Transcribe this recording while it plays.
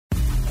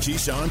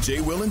Keyshawn,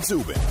 J. Will, and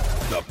Zubin,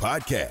 the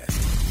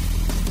podcast.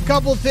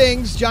 Couple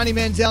things. Johnny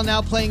Manziel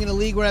now playing in a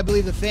league where I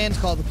believe the fans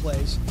call the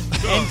plays.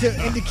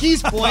 And to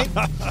Key's point,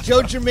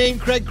 Joe Germain,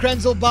 Craig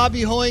Krenzel,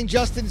 Bobby Hoying,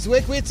 Justin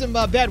Zwick. We had some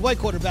bad white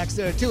quarterbacks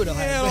there, too, at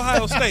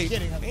Ohio State. Yeah,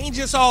 Ohio State. Ain't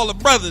just all the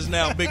brothers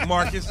now, Big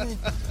Marcus.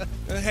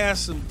 It has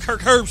some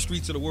Kirk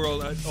Herbstreits of the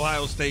world at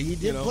Ohio State. He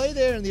did play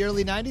there in the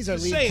early 90s, our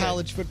lead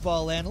college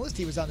football analyst.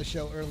 He was on the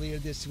show earlier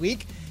this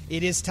week.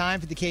 It is time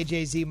for the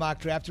KJZ Mock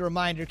Draft. A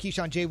reminder,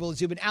 Keyshawn, J. Will,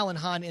 Zubin, Alan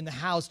Hahn in the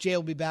house. Jay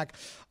will be back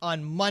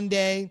on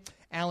Monday.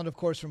 Alan, of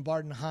course, from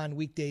Barton Hahn,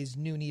 weekdays,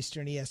 noon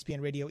Eastern,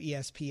 ESPN Radio,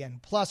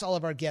 ESPN+. All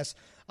of our guests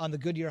on the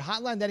Goodyear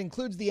Hotline. That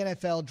includes the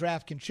NFL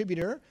Draft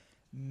contributor,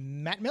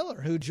 Matt Miller,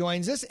 who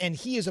joins us, and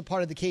he is a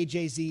part of the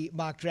KJZ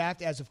Mock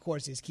Draft, as, of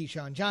course, is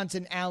Keyshawn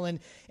Johnson, Alan,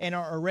 and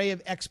our array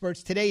of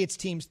experts. Today, it's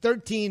teams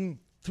 13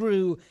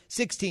 through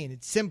 16.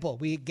 It's simple.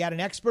 We got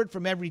an expert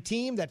from every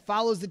team that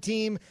follows the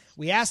team.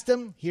 We asked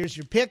them, here's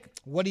your pick.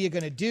 What are you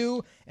going to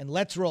do? And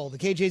let's roll. The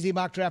KJZ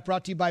Mock Draft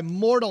brought to you by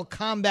Mortal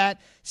Kombat,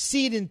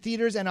 seed in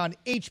theaters and on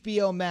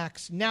HBO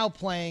Max, now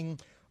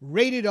playing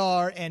rated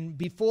R. And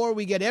before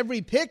we get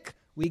every pick,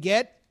 we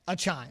get a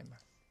chime.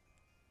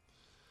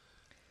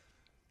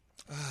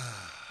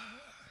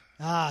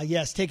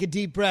 Yes, take a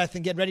deep breath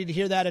and get ready to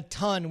hear that a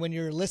ton when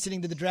you're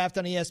listening to the draft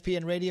on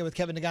ESPN Radio with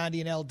Kevin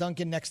Nagandi and L.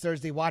 Duncan next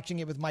Thursday, watching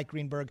it with Mike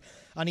Greenberg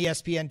on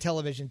ESPN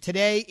Television.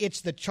 Today,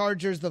 it's the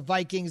Chargers, the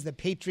Vikings, the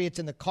Patriots,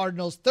 and the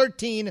Cardinals,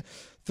 13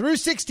 through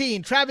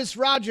 16. Travis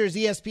Rogers,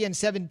 ESPN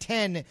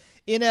 710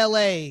 in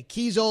L.A.,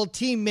 Key's old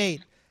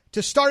teammate,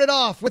 to start it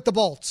off with the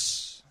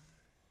Bolts.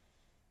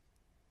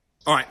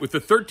 All right, with the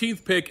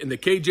 13th pick in the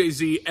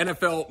KJZ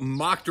NFL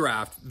Mock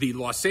Draft, the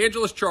Los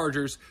Angeles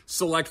Chargers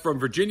select from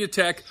Virginia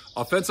Tech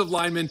offensive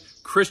lineman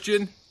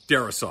Christian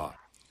Darrisaw.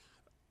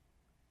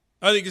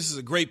 I think this is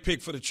a great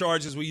pick for the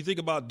Chargers. When you think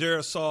about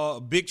Darrisaw,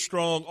 a big,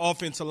 strong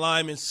offensive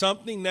lineman,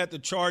 something that the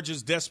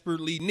Chargers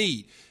desperately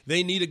need.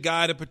 They need a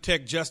guy to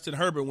protect Justin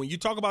Herbert. When you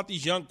talk about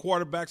these young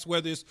quarterbacks,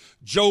 whether it's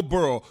Joe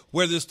Burrow,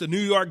 whether it's the New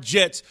York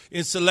Jets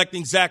in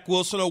selecting Zach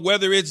Wilson, or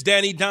whether it's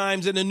Danny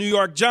Dimes and the New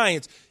York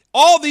Giants,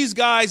 all these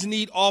guys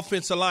need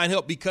offensive line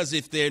help, because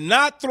if they're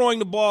not throwing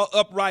the ball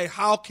upright,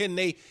 how can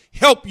they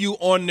help you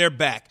on their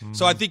back? Mm-hmm.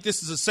 So I think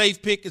this is a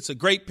safe pick. It's a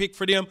great pick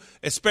for them,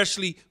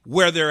 especially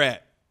where they're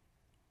at.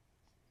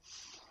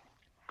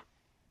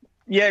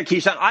 Yeah,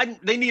 Keyshawn,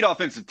 they need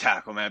offensive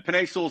tackle, man.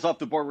 Penei Sewell's off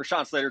the board.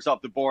 Rashawn Slater's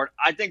off the board.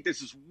 I think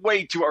this is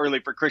way too early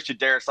for Christian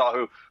Darrisaw,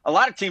 who a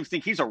lot of teams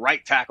think he's a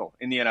right tackle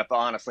in the NFL,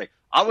 honestly.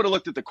 I would have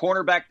looked at the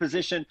cornerback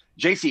position.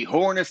 Jaycee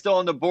Horn is still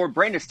on the board.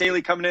 Brandon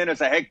Staley coming in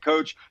as a head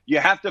coach. You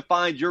have to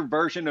find your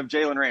version of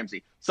Jalen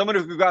Ramsey, someone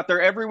who could go out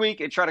there every week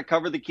and try to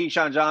cover the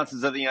Keyshawn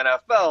Johnsons of the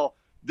NFL.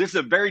 This is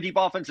a very deep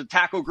offensive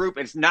tackle group.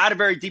 It's not a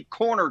very deep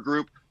corner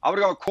group. I would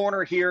have gone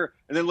corner here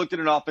and then looked at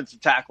an offensive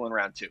tackle in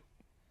round 2.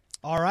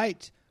 All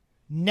right.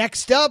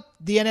 Next up,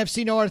 the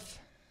NFC North.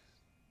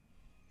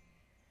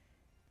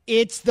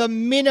 It's the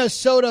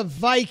Minnesota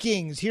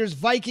Vikings. Here's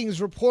Vikings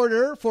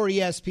reporter for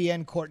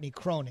ESPN, Courtney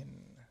Cronin.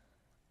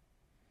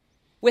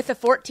 With the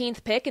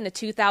 14th pick in the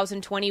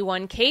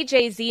 2021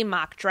 KJZ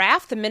Mock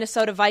Draft, the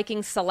Minnesota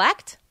Vikings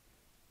select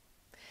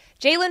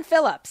Jaelan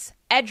Phillips,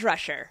 edge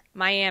rusher,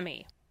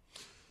 Miami.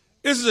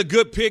 This is a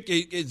good pick.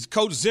 It's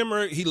Coach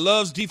Zimmer. He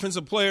loves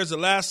defensive players. The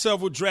last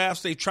several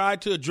drafts, they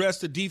tried to address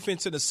the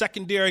defense in the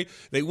secondary.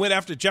 They went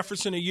after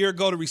Jefferson a year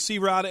ago, the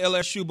receiver out of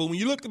LSU. But when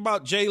you look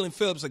about Jaelan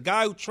Phillips, a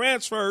guy who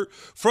transferred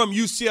from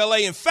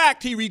UCLA, in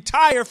fact, he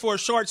retired for a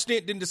short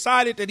stint, then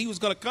decided that he was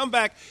going to come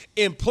back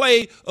and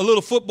play a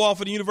little football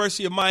for the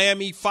University of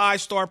Miami,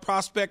 5-star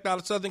prospect out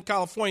of Southern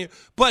California.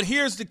 But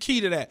here's the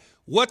key to that.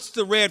 What's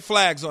the red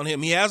flags on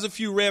him? He has a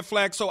few red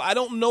flags, so I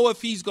don't know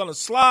if he's going to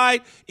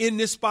slide in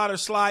this spot or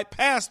slide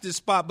past this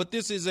spot, but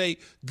this is a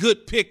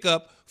good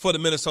pickup for the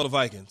Minnesota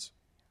Vikings.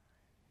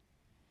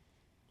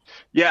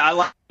 Yeah, I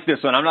like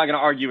this one. I'm not going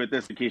to argue with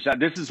this, Keyshawn.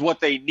 This is what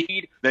they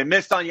need. They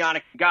missed on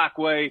Yannick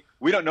Ngakoue.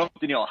 We don't know if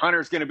Danielle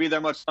Hunter's going to be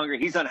there much longer.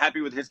 He's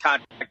unhappy with his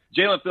contract.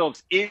 Jaelan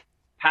Phillips is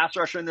pass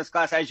rusher in this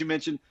class. As you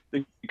mentioned,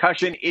 the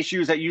concussion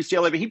issues at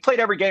UCLA, but he played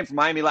every game for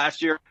Miami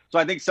last year, so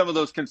I think some of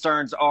those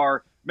concerns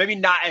are maybe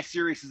not as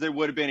serious as they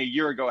would have been a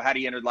year ago had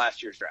he entered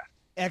last year's draft.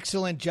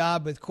 Excellent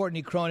job with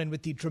Courtney Cronin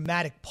with the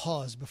dramatic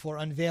pause before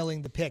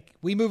unveiling the pick.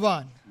 We move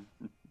on.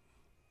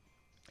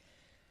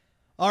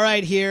 All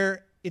right,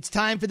 here, it's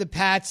time for the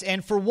Pats,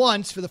 and for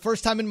once, for the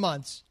first time in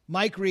months,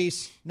 Mike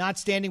Reese not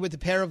standing with a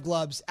pair of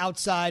gloves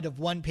outside of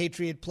One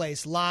Patriot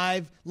Place,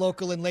 live,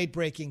 local, and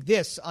late-breaking.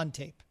 This on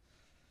tape.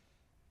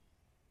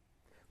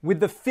 With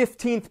the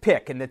 15th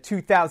pick in the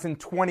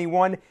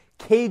 2021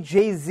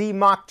 KJZ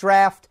Mock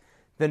Draft,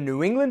 the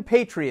New England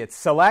Patriots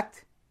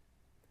select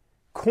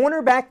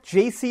cornerback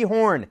Jaycee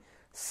Horn,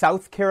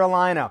 South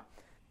Carolina.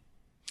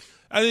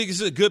 I think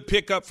it's a good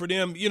pickup for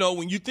them. You know,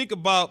 when you think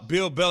about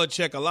Bill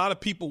Belichick, a lot of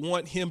people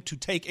want him to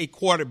take a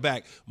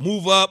quarterback,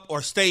 move up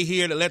or stay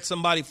here to let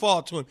somebody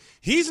fall to him.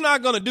 He's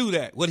not going to do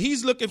that. What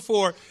he's looking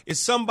for is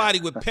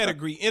somebody with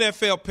pedigree,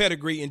 NFL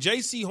pedigree. And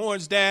Jaycee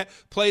Horn's dad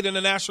played in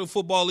the National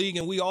Football League,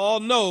 and we all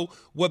know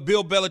what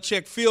Bill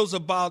Belichick feels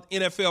about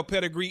NFL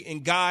pedigree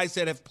and guys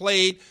that have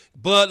played,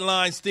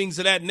 bloodlines, things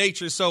of that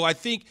nature. So I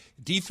think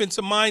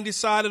defensive-minded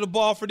side of the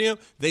ball for them.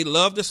 They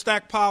love to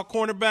stack pile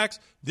cornerbacks.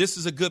 This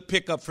is a good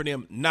pickup for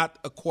them, not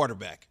a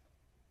quarterback.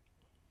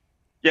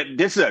 Yeah,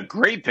 this is a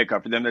great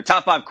pickup for them. The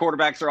top 5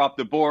 quarterbacks are off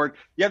the board.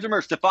 You have to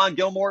remember Stephon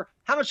Gilmore.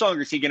 How much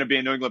longer is he going to be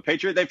a New England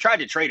Patriot? They've tried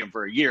to trade him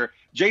for a year.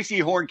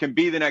 Jaycee Horn can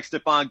be the next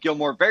Stephon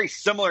Gilmore. Very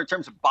similar in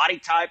terms of body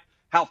type,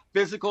 how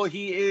physical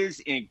he is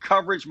in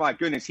coverage. My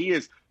goodness, he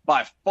is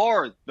by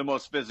far the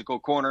most physical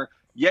corner.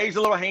 Yeah, he's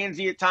a little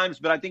handsy at times,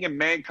 but I think in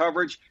man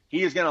coverage,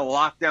 he is going to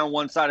lock down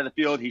one side of the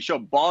field. He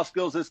showed ball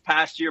skills this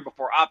past year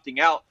before opting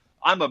out.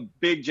 I'm a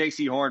big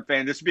Jaycee Horn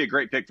fan. This would be a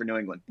great pick for New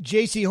England.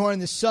 Jaycee Horn,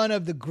 the son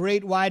of the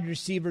great wide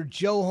receiver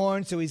Joe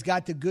Horn, so he's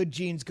got the good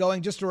genes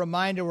going. Just a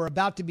reminder, we're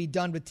about to be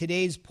done with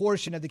today's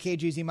portion of the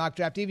KJZ Mock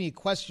Draft. If you have any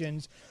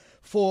questions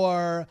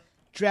for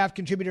draft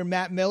contributor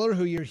Matt Miller,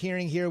 who you're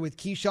hearing here with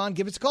Keyshawn,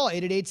 give us a call,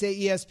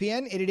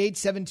 888-ESPN,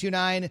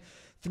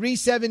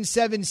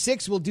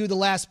 888-729-3776. We'll do the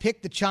last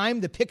pick, the chime.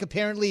 The pick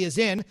apparently is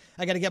in.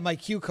 I got to get my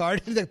cue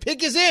card. The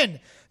pick is in.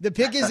 The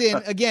pick is in.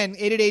 Again,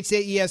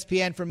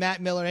 888-ESPN for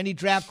Matt Miller. Any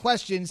draft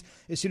questions,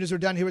 as soon as we're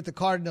done here with the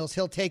Cardinals,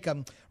 he'll take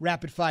them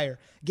rapid fire.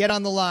 Get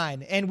on the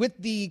line. And with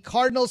the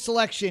Cardinals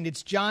selection,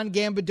 it's John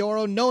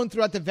Gambadoro, known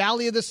throughout the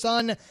Valley of the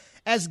Sun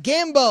as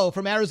Gambo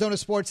from Arizona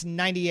Sports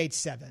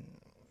 98.7.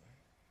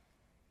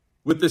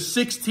 With the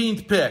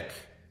 16th pick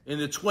in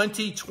the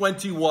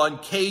 2021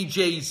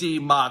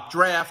 KJZ Mock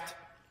Draft,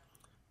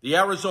 the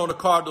Arizona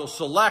Cardinals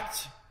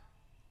select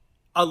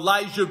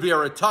Alijah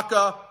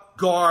Vera-Tucler,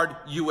 guard,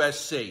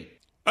 USC.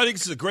 I think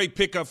this is a great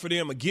pickup for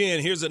them. Again,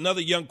 here's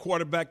another young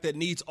quarterback that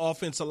needs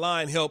offensive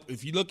line help.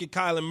 If you look at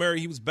Kyler Murray,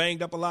 he was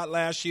banged up a lot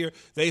last year.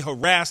 They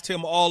harassed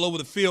him all over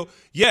the field.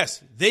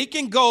 Yes, they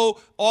can go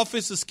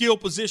offensive skill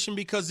position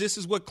because this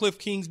is what Cliff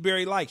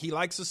Kingsbury likes. He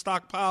likes to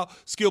stockpile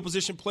skill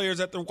position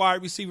players at the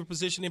wide receiver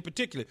position in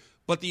particular.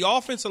 But the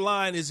offensive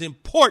line is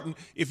important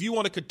if you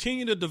want to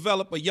continue to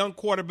develop a young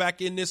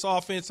quarterback in this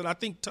offense. And I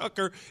think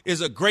Tucker is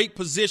a great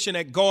position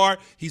at guard.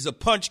 He's a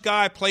punch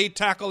guy, played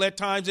tackle at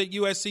times at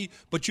USC,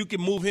 but you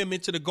can move him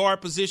into the guard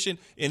position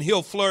and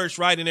he'll flourish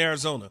right in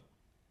Arizona.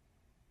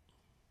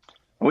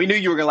 We knew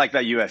you were going to like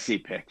that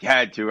USC pick. You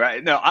had to,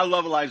 right? No, I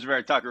love Alijah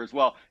Vera-Tucler as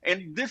well.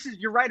 And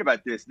you're right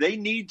about this. They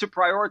need to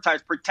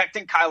prioritize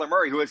protecting Kyler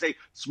Murray, who is a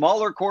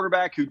smaller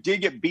quarterback who did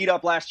get beat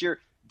up last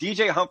year.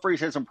 DJ Humphries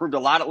has improved a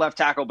lot at left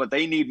tackle, but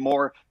they need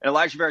more. And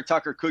Alijah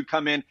Vera-Tucler could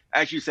come in.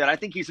 As you said, I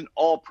think he's an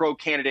all-pro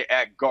candidate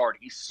at guard.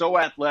 He's so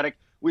athletic.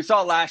 We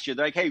saw last year,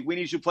 they're like, hey, we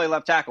need you to play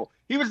left tackle.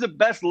 He was the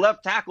best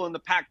left tackle in the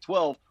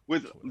Pac-12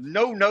 with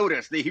no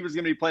notice that he was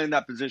going to be playing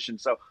that position.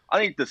 So I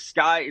think the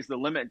sky is the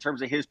limit in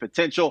terms of his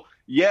potential.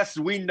 Yes,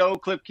 we know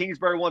Cliff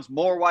Kingsbury wants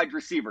more wide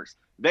receivers.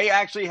 They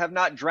actually have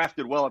not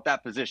drafted well at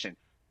that position.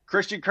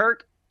 Christian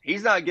Kirk,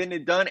 he's not getting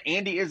it done.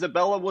 Andy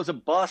Isabella was a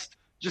bust.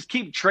 Just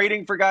keep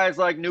trading for guys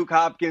like Nuke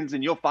Hopkins,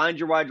 and you'll find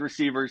your wide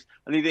receivers.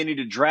 I think they need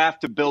to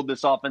draft to build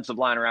this offensive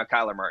line around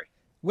Kyler Murray.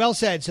 Well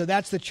said. So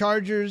that's the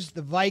Chargers,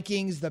 the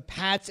Vikings, the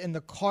Pats, and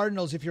the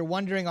Cardinals. If you're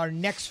wondering, our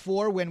next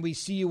 4 when we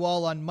see you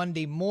all on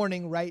Monday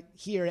morning right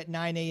here at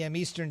 9 a.m.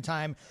 Eastern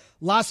Time,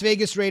 Las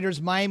Vegas Raiders,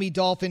 Miami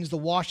Dolphins, the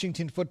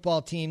Washington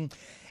football team,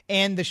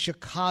 and the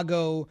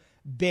Chicago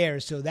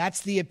Bears. So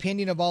that's the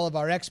opinion of all of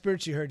our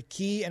experts. You heard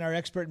Key and our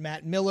expert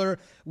Matt Miller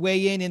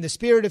weigh in. In the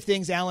spirit of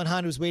things, Alan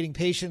Hunt was waiting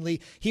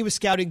patiently. He was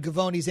scouting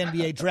Gavoni's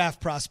NBA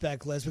draft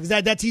prospect list because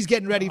that's he's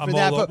getting ready for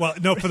that. Well,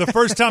 no, for the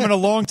first time in a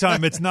long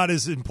time, it's not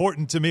as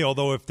important to me.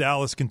 Although if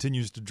Dallas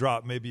continues to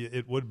drop, maybe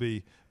it would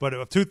be.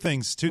 But two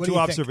things, two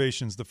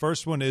observations. The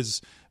first one is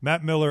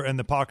Matt Miller and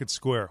the pocket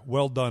square.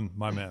 Well done,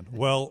 my man.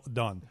 Well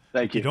done.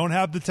 Thank you. You don't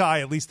have the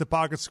tie, at least the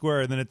pocket square,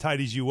 and then it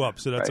tidies you up.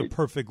 So that's a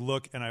perfect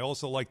look. And I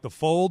also like the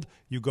fold.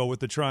 You go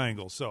with the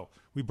triangle. So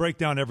we break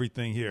down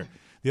everything here.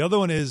 The other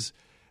one is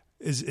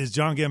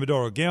John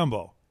Gambadoro.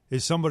 Gambo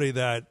is somebody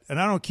that,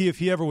 and I don't care if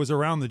he ever was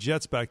around the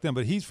Jets back then,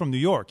 but he's from New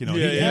York. You know,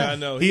 I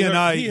know. He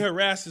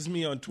harasses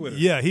me on Twitter.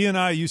 Yeah, he and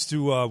I used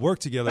to work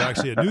together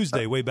actually at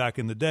Newsday way back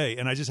in the day,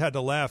 and I just had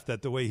to laugh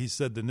that the way he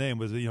said the name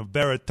was,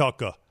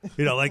 Vera-Tucler.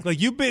 Like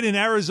you've been in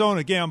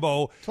Arizona,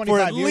 Gambo, for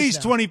at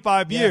least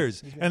 25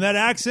 years, and that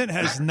accent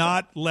has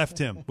not left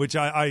him, which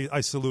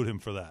I salute him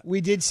for that.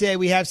 We did say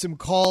we have some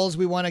calls.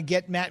 We want to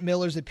get Matt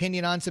Miller's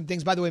opinion on some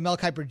things. By the way, Mel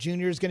Kiper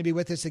Jr. is going to be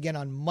with us again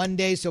on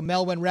Monday, so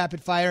Mel went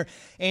rapid fire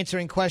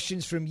answering questions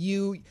from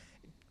you.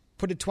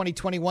 Put it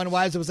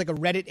 2021-wise. It was like a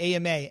Reddit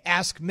AMA.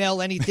 Ask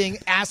Mel anything.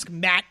 Ask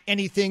Matt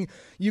anything.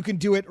 You can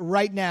do it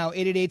right now.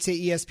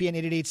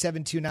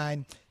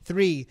 888-ESPN,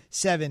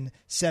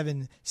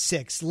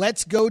 888-729-3776.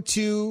 Let's go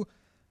to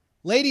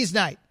Ladies'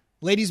 Night.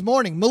 Ladies'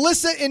 Morning.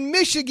 Melissa in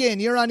Michigan.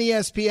 You're on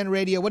ESPN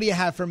Radio. What do you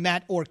have for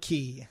Matt or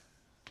Key?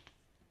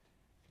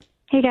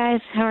 Hey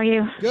guys, how are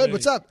you? Good. Hey.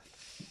 What's up?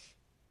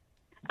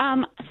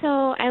 So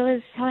I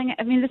was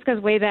this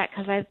goes way back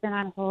because I've been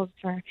on hold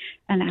for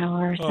an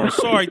hour. So. Oh,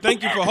 sorry.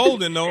 Thank you for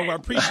holding, though. I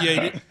appreciate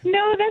it.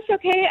 No, that's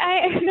okay.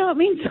 I know it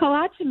means a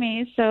lot to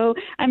me. So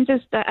I'm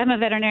just, I'm a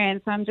veterinarian,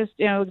 so I'm just,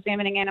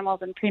 examining animals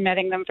and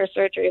pre-medding them for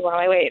surgery while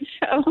I wait.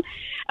 So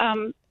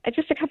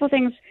just a couple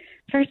things.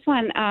 First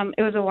one,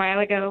 it was a while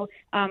ago.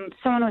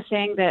 Someone was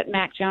saying that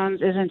Mac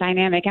Jones isn't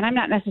dynamic, and I'm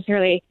not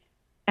necessarily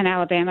an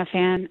Alabama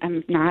fan.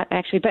 I'm not,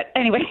 actually. But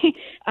anyway,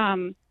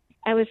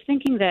 I was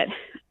thinking that,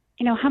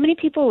 how many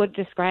people would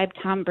describe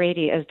Tom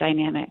Brady as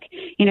dynamic?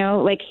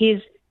 He's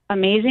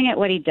amazing at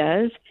what he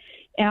does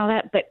and all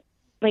that, but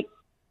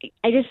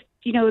I just,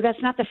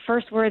 that's not the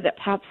first word that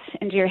pops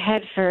into your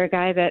head for a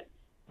guy that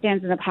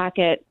stands in the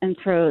pocket and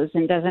throws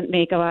and doesn't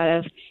make a lot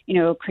of,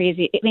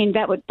 crazy.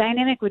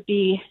 Dynamic would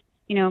be,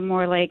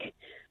 more like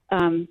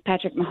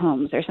Patrick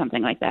Mahomes or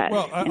something like that.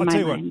 Well, I'll tell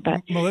you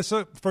what,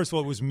 Melissa, first of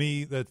all, it was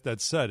me that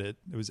said it.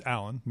 It was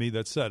Alan, me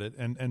that said it.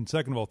 And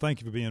second of all,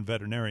 thank you for being a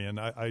veterinarian.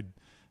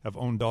 I've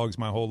owned dogs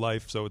my whole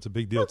life, so it's a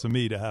big deal to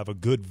me to have a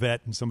good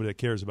vet and somebody that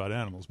cares about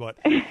animals. But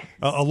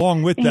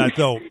along with that,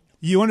 though,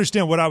 you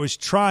understand what I was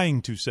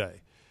trying to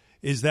say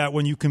is that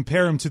when you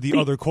compare him to the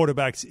other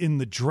quarterbacks in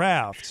the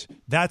draft,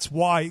 that's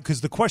why – because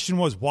the question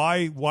was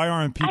why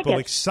aren't people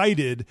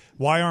excited?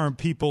 Why aren't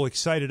people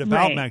excited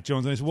about Mac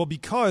Jones? And I said, well,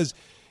 because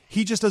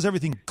he just does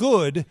everything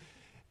good,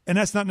 and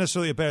that's not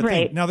necessarily a bad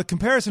thing. Now, the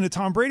comparison to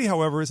Tom Brady,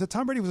 however, is that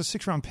Tom Brady was a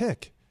 6th-round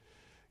pick.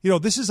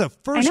 This is a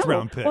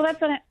first-round pick. Well, that's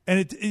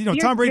what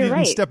Tom Brady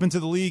didn't step into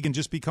the league and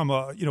just become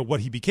what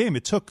he became.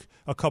 It took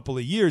a couple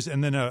of years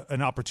and then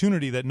an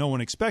opportunity that no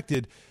one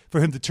expected for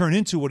him to turn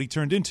into what he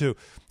turned into.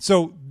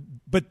 So,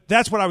 but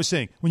that's what I was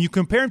saying. When you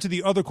compare him to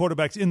the other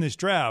quarterbacks in this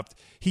draft,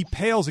 he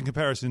pales in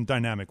comparison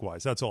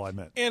dynamic-wise. That's all I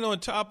meant. And on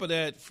top of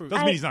that, doesn't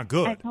mean he's not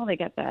good. I totally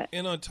get that.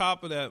 And on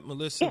top of that,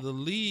 Melissa, the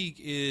league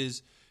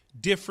is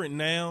different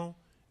now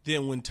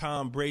than when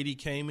Tom Brady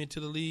came into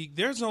the league.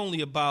 There's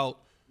only about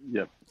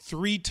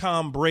 3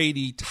 Tom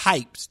Brady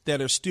types that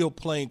are still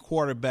playing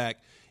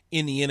quarterback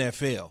in the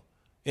NFL.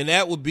 And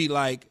that would be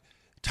like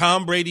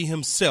Tom Brady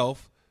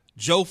himself,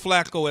 Joe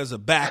Flacco as a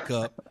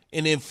backup,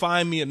 and then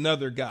find me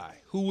another guy.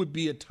 Who would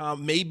be a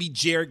Tom? Maybe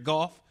Jared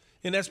Goff.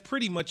 And that's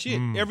pretty much it.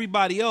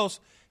 Everybody else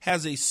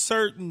has a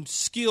certain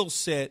skill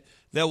set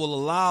that will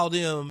allow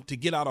them to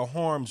get out of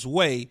harm's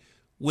way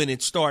when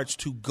it starts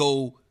to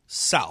go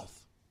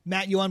south.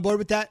 Matt, you on board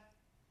with that?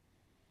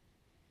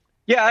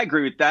 Yeah, I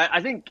agree with that.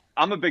 I think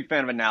I'm a big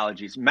fan of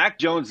analogies. Mac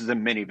Jones is a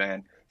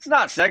minivan. It's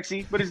not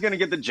sexy, but he's going to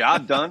get the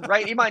job done,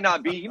 right? He might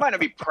not be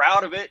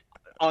proud of it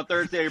on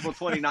Thursday, April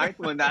 29th,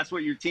 when that's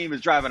what your team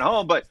is driving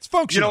home. But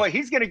you know what?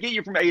 He's going to get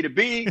you from A to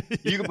B.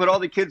 You can put all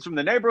the kids from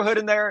the neighborhood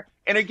in there.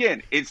 And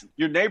again,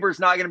 your neighbor's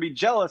not going to be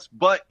jealous,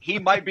 but he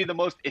might be the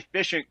most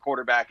efficient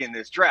quarterback in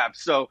this draft.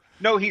 So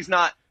no, he's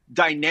not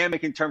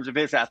dynamic in terms of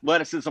his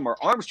athleticism or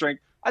arm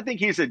strength. I think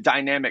he's a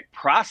dynamic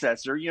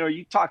processor.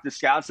 You talk to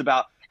scouts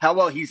about how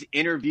well he's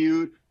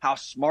interviewed, how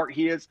smart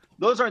he is.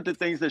 Those aren't the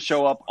things that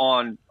show up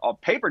on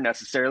paper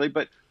necessarily,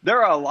 but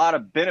there are a lot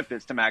of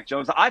benefits to Mac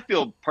Jones. I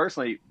feel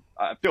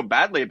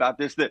badly about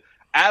this, that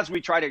as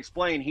we try to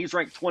explain, he's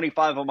ranked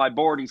 25 on my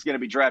board, he's going to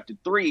be drafted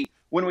 3.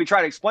 When we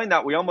try to explain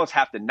that, we almost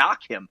have to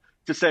knock him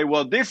to say,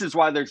 well, this is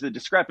why there's the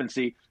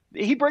discrepancy.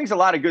 He brings a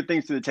lot of good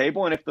things to the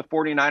table, and if the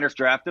 49ers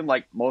draft him,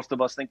 like most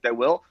of us think they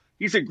will,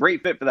 he's a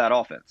great fit for that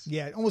offense.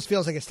 Yeah, it almost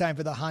feels like it's time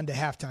for the Honda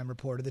halftime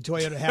report or the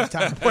Toyota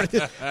halftime report at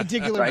this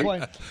particular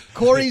point.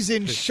 Corey's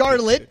in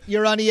Charlotte.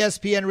 You're on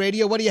ESPN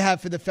Radio. What do you have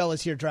for the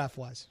fellas here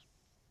draft-wise?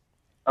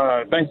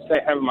 Thanks for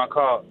having my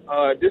call.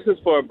 This is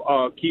for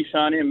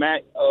Keyshawn and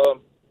Matt.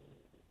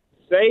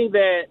 Say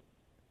that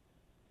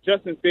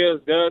Justin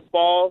Fields does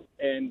fall,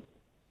 and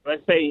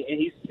let's say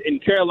he's in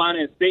Carolina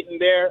and sitting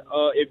there.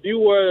 If you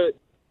were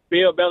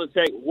Bill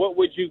Belichick, what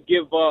would you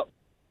give up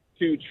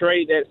to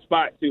trade that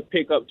spot to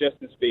pick up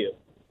Justin Fields?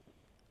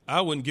 I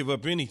wouldn't give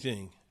up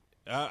anything.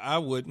 I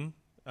wouldn't.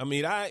 I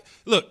mean,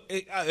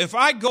 if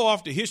I go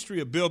off the history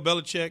of Bill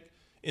Belichick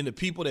and the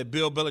people that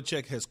Bill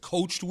Belichick has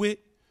coached with,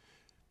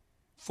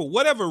 for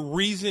whatever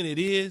reason it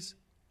is,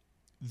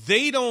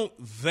 they don't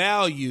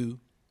value,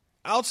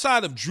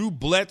 outside of Drew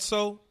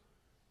Bledsoe,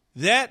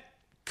 that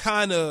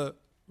kind of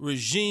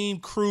regime,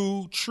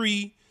 crew,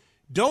 tree,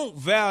 don't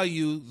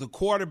value the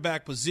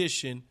quarterback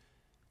position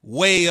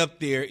way up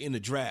there in the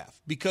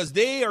draft because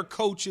they are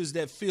coaches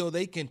that feel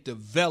they can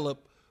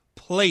develop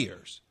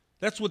players.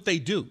 That's what they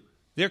do.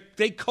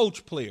 They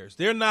coach players.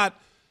 They're not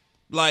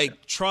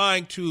like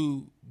trying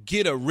to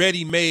get a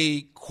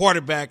ready-made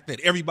quarterback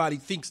that everybody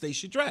thinks they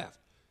should draft.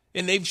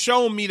 And they've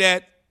shown me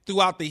that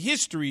throughout the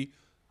history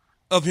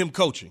of him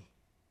coaching.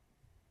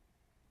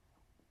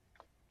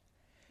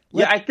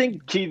 Yeah, I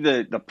think,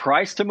 the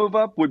price to move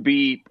up would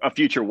be a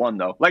future one,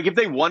 though. Like, if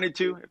they wanted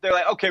to, if they're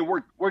like, okay,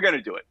 we're going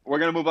to do it. We're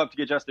going to move up to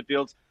get Justin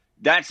Fields.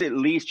 That's at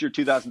least your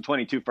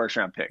 2022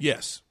 first-round pick.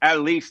 Yes. At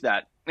least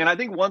that. And I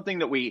think one thing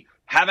that we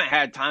haven't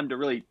had time to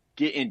really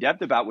get in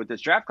depth about with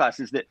this draft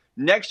class is that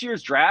next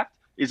year's draft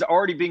is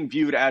already being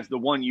viewed as the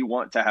one you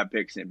want to have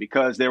picks in,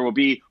 because there will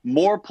be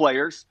more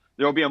players.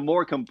 There will be a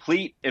more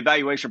complete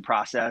evaluation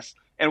process.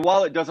 And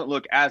while it doesn't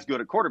look as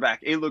good at quarterback,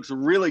 it looks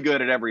really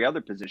good at every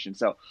other position.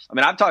 So, I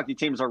mean, I've talked to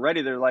teams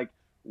already. They're like,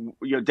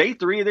 day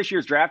 3 of this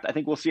year's draft, I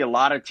think we'll see a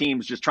lot of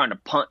teams just trying to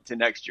punt to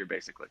next year,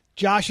 basically.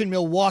 Josh in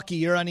Milwaukee,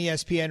 you're on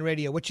ESPN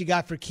Radio. What you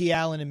got for Key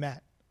Allen and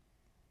Matt?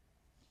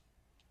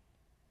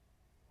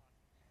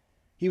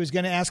 He was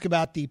going to ask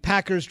about the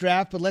Packers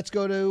draft, but let's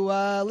go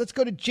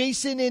to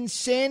Jason in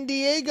San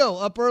Diego,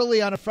 up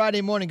early on a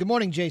Friday morning. Good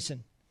morning,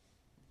 Jason.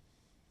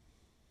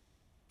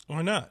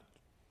 Or not?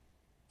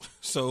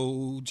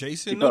 So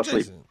Jason, no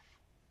Jason.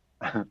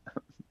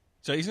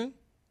 Jason?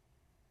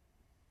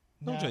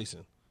 No,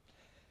 Jason.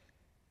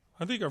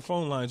 I think our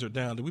phone lines are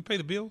down. Did we pay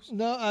the bills?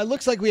 No, it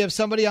looks like we have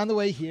somebody on the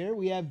way here.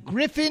 We have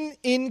Griffin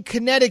in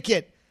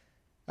Connecticut.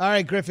 All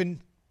right,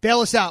 Griffin, bail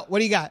us out. What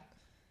do you got?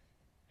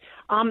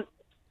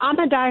 I'm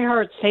a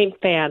diehard Saint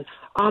fan.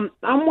 I'm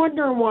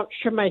wondering, what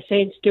should my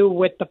Saints do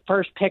with the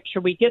first pick?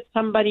 Should we get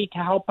somebody to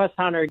help us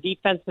on our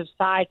defensive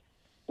side,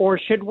 or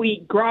should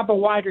we grab a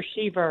wide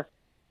receiver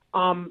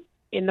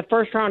in the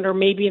first round, or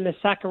maybe in the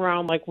second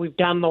round, like we've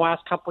done the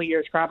last couple of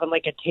years, grabbing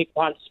like a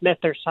Taquan Smith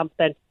or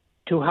something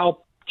to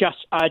help just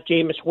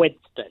Jameis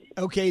Winston?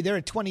 Okay, they're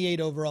at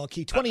 28 overall,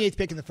 Key. 28th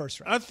pick in the first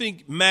round. I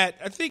think, Matt,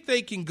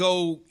 they can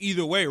go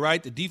either way,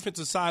 right? The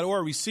defensive side or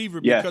a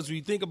receiver, because when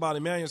you think about it,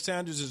 Emmanuel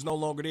Sanders is no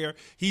longer there.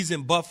 He's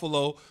in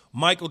Buffalo.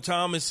 Michael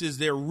Thomas is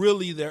there,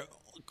 really the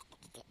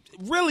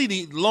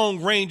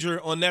long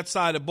ranger on that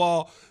side of the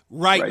ball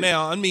right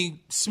now. I mean,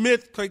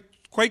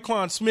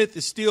 Taquan Smith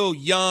is still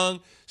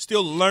young,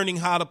 still learning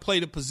how to play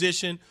the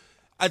position.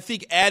 I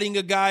think adding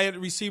a guy at the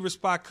receiver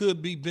spot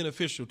could be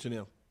beneficial to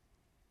them.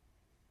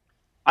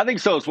 I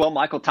think so as well.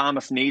 Michael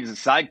Thomas needs a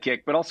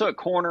sidekick, but also at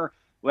corner,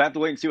 we'll have to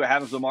wait and see what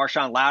happens with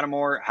Marshawn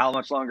Lattimore, how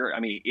much longer.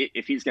 I mean,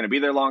 if he's going to be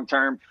there long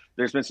term,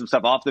 there's been some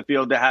stuff off the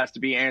field that has to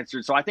be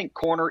answered. So I think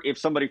corner, if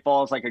somebody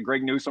falls like a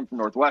Greg Newsome from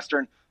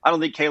Northwestern, I don't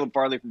think Caleb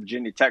Farley from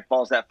Virginia Tech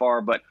falls that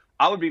far, but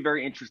I would be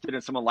very interested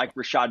in someone like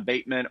Rashad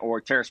Bateman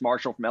or Terrace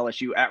Marshall from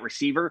LSU at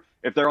receiver,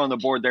 if they're on the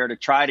board there, to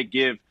try to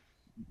give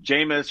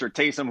Jameis or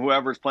Taysom,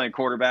 whoever's playing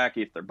quarterback,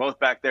 if they're both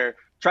back there,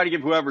 try to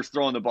give whoever's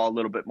throwing the ball a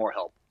little bit more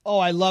help. Oh,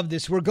 I love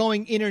this. We're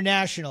going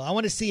international. I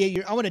want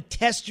to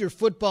test your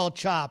football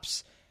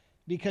chops,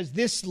 because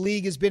this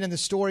league has been in the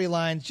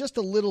storylines just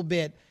a little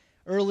bit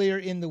earlier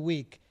in the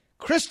week.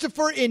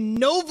 Christopher in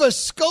Nova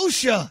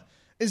Scotia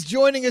is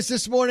joining us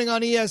this morning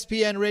on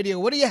ESPN Radio.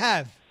 What do you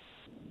have?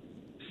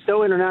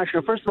 So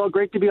international. First of all,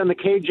 great to be on the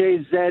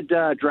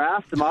KJZ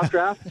Draft, the mock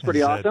draft. It's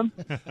pretty awesome.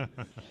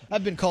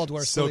 I've been called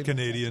worse. So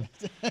Canadian.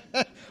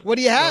 What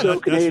do you have? So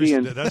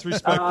Canadian. That's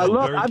respectful.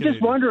 Look, Very I'm Canadian.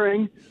 just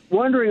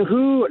wondering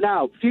who,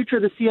 now, future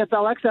of the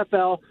CFL,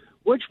 XFL,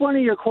 which one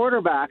of your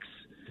quarterbacks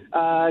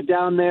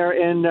down there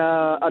in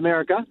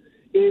America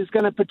is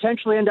going to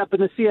potentially end up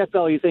in the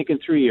CFL, you think, in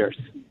 3 years?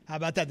 How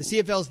about that? The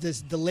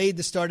CFL's delayed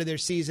the start of their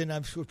season.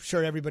 I'm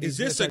sure everybody's.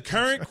 Is this a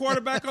current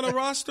quarterback on the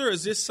roster?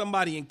 Is this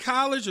somebody in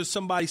college, or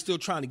somebody still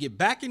trying to get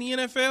back in the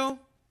NFL?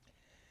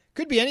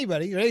 Could be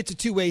anybody, right? It's a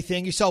two-way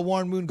thing. You saw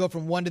Warren Moon go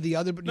from one to the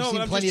other, but you've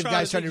seen plenty of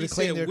guys trying to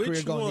reclaim their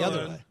career going the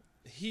other way.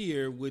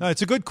 No,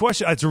 it's a good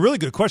question. It's a really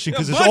good question,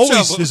 because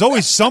there's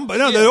always somebody.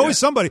 No, there's always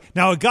somebody.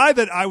 Now, a guy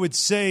that I would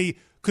say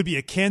could be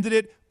a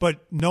candidate,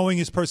 but knowing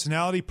his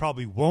personality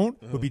probably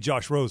won't, would be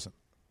Josh Rosen.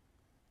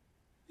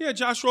 Yeah,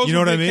 Josh Rosen. You know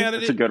what I mean?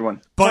 That's a good one.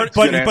 But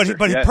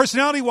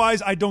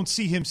personality-wise, I don't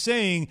see him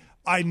saying,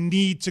 I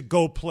need to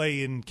go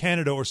play in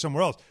Canada or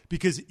somewhere else,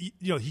 because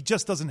he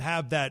just doesn't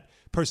have that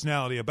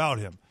personality about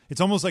him. It's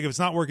almost like if it's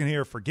not working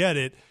here, forget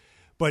it.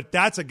 But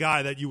that's a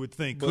guy that you would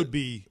think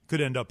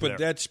could end up there. But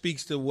that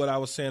speaks to what I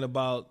was saying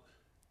about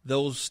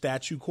those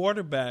statue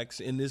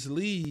quarterbacks in this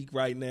league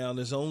right now.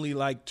 There's only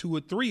like 2 or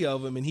 3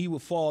 of them, and he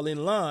would fall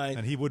in line.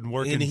 And he wouldn't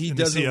work in the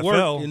CFL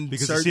work in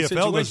because certain the CFL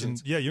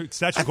situations. doesn't. Yeah, your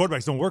statue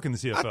quarterbacks don't work in the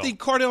CFL. I think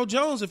Cardale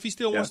Jones, if he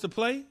still wants to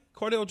play,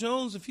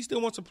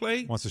 wants to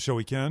play. Wants to show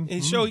he can.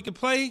 And show he can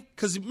play.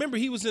 Because remember,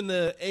 he was in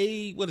the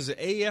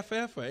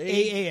AFF or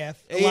AAF,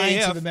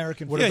 Alliance of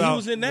American Football. He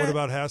was in that. What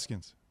about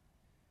Haskins?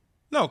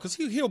 No, because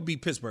he'll be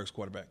Pittsburgh's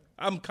quarterback.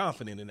 I'm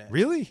confident in that.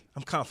 Really?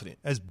 I'm confident.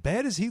 As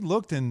bad as he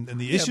looked and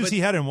the issues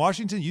he had in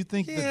Washington, you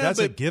think that's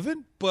a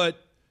given?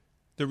 But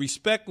the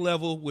respect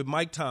level with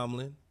Mike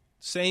Tomlin,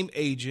 same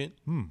agent,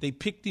 they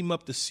picked him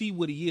up to see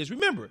what he is.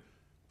 Remember,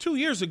 2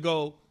 years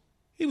ago,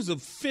 he was a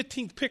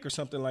 15th pick or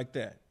something like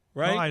that,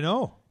 right? No, I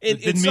know.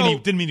 It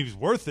didn't mean he was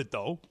worth it,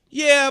 though.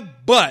 Yeah,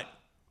 but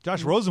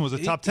Josh Rosen was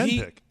a top 10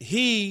 pick.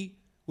 He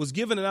was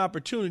given an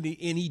opportunity,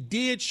 and he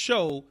did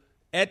show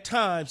at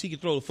times he could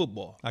throw the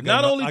football.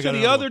 Not only to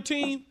the other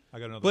team,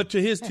 but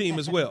to his team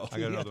as well. I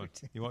got another one.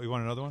 You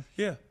want another one?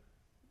 Yeah.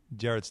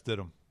 Jarrett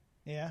Stidham.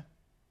 Yeah.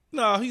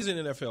 No, he's an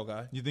NFL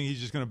guy. You think he's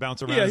just going to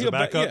bounce around as a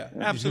backup? Yeah,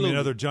 absolutely. absolutely.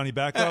 Another Johnny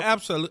backup?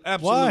 Absolutely.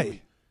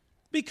 Why?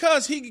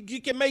 Because he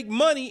can make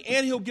money,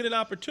 and he'll get an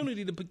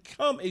opportunity to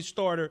become a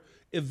starter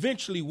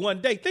eventually one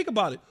day. Think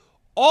about it.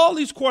 All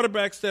these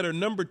quarterbacks that are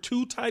number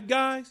 2 type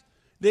guys,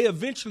 they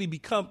eventually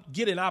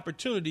get an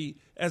opportunity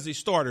as a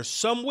starter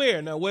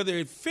somewhere. Now, whether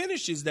it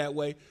finishes that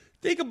way,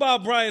 think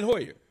about Brian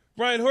Hoyer.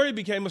 Brian Hoyer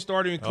became a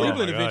starter in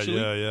Cleveland eventually.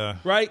 Yeah.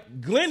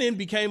 Right? Glennon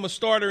became a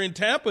starter in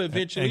Tampa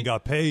eventually. And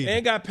got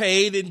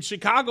paid. In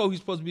Chicago, he's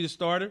supposed to be the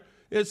starter.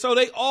 And so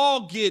they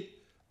all get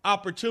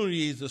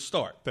opportunities to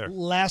start. Fair.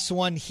 Last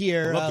one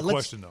here. I love the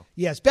question, though.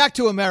 Yes, back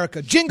to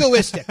America.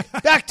 Jingoistic.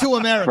 Back to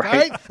America, all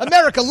right?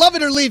 America, love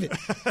it or leave it.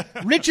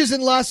 Rich is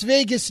in Las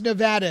Vegas,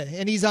 Nevada,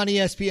 and he's on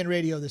ESPN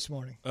Radio this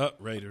morning.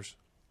 Raiders.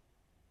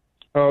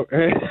 Oh,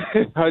 hey.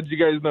 How'd you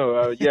guys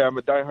know? Yeah, I'm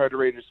a diehard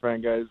Raiders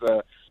fan, guys.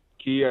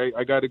 Key,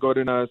 I got to go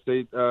to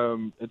say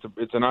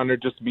it's an honor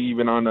just to be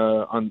even on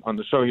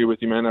the show here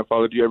with you, man. I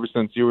followed you ever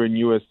since you were in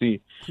USC.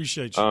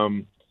 Appreciate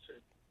you.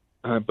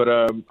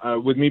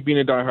 But with me being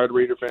a diehard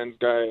Raider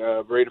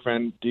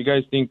fan, do you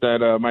guys think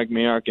that Mike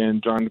Mayock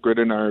and John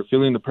Gruden are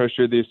feeling the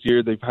pressure this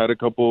year? They've had a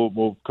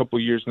couple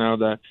years now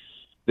that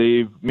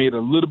they've made a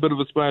little bit of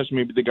a splash.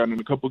 Maybe they got in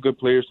a couple good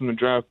players from the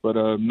draft, but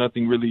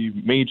nothing really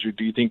major.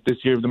 Do you think this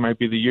year there might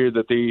be the year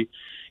that they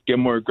get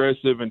more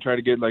aggressive and try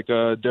to get like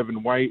a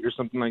Devin White or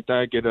something like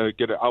that, get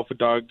an alpha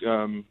dog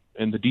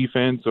in the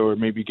defense, or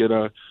maybe get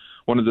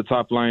one of the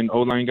top line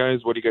O-line guys?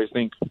 What do you guys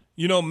think?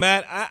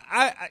 Matt,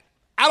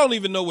 I don't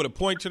even know what to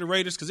point to the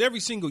Raiders because every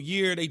single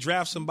year they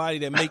draft somebody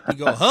that make me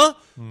go, huh?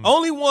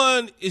 Only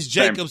one is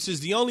Jacobs is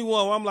the only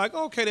one where I'm like,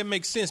 okay, that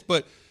makes sense.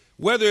 But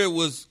whether it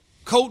was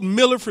Colton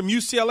Miller from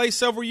UCLA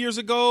several years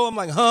ago, I'm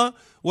like, huh?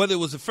 Whether it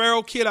was a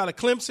Farrell kid out of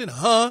Clemson,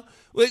 huh?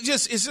 Well, it's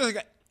just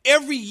like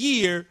every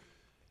year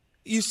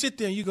you sit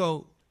there and you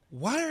go,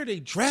 why are they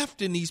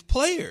drafting these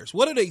players?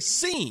 What are they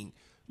seeing?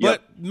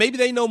 But maybe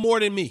they know more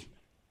than me.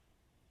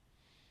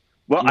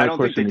 Well, I don't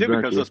think they do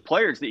because those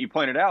players that you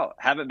pointed out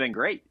haven't been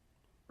great,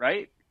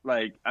 right?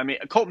 Like, I mean,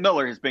 Colton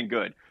Miller has been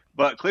good,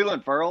 but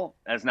Cleveland Farrell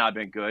has not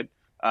been good.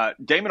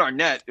 Damon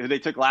Arnett, who they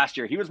took last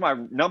year, he was my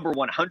number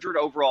 100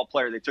 overall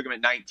player. They took him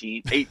at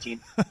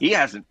 18. He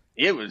hasn't –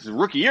 it was a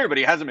rookie year, but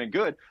he hasn't been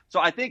good. So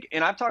I think –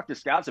 and I've talked to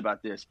scouts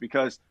about this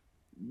because –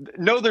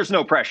 no, there's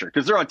no pressure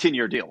because they're on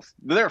 10-year deals.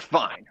 They're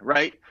fine,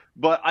 right?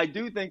 But I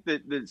do think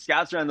that the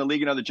scouts around the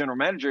league and other general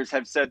managers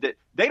have said that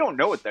they don't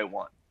know what they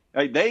want.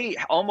 Like, they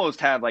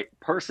almost have like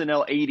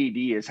personnel ADD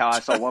is how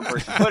I saw one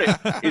person put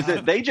it, is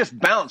that they just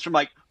bounce from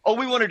like, oh,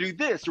 we want to do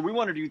this or we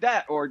want to do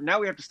that, or now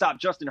we have to stop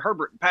Justin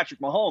Herbert and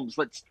Patrick Mahomes.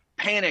 Let's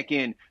panic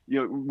and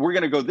we're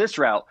going to go this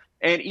route.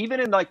 And even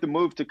in like the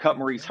move to cut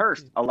Maurice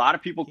Hurst, a lot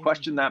of people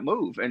question that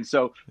move. And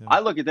so I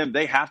look at them,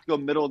 they have to go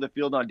middle of the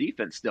field on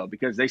defense still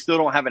because they still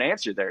don't have an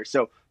answer there.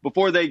 So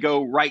before they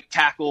go right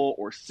tackle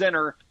or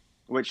center,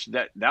 which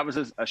that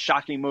was a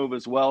shocking move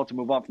as well to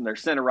move on from their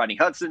center, Rodney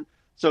Hudson.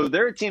 So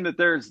they're a team that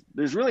there's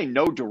really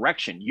no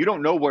direction. You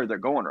don't know where they're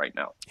going right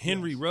now.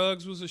 Henry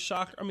Ruggs was a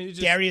shocker. I mean,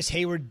 Darius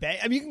Hayward.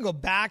 I mean, you can go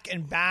back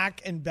and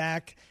back and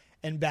back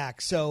and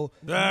back. So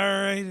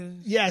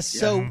we're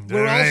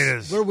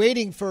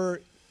waiting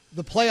for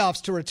the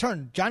playoffs to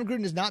return. John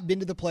Gruden has not been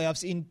to the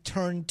playoffs in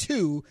turn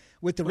 2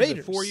 with the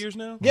Raiders. 4 years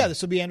now? Yeah,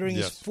 this will be entering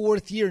his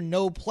 4th year,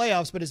 no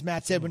playoffs. But as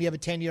Matt said, when you have a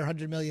 10-year,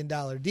 $100 million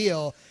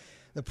deal,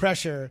 the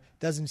pressure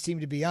doesn't seem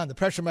to be on. The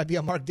pressure might be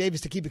on Mark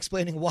Davis to keep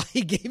explaining why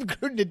he gave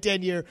Gruden a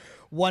 10-year,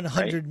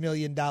 $100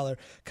 million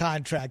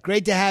contract.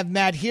 Great to have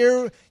Matt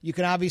here. You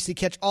can obviously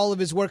catch all of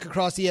his work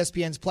across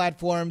ESPN's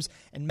platforms.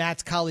 And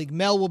Matt's colleague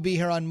Mel will be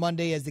here on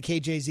Monday as the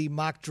KJZ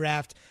Mock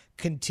Draft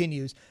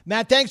continues.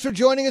 Matt, thanks for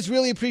joining us.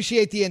 Really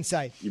appreciate the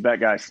insight. You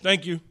bet, guys.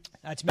 Thank you.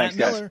 That's Matt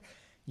Miller. Guys.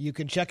 You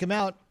can check him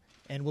out,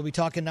 and we'll be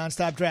talking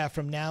nonstop draft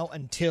from now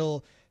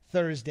until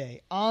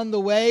Thursday. On the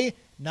way,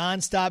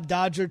 nonstop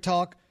Dodger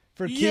talk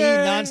for Key,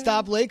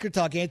 nonstop Laker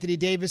talk. Anthony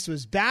Davis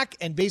was back,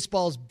 and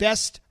baseball's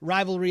best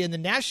rivalry in the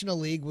National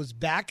League was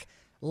back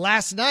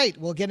last night.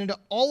 We'll get into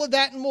all of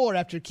that and more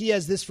after Key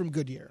has this from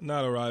Goodyear.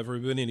 Not a rivalry,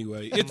 but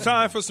anyway. It's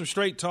time for some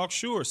straight talk.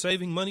 Sure,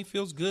 saving money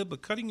feels good,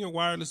 but cutting your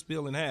wireless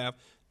bill in half,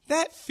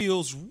 that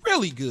feels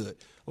really good.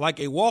 Like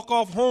a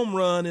walk-off home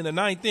run in the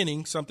 9th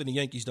inning, something the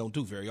Yankees don't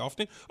do very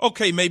often.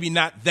 Okay, maybe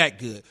not that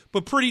good,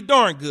 but pretty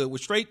darn good.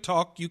 With Straight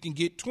Talk, you can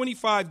get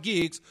 25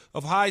 gigs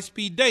of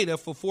high-speed data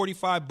for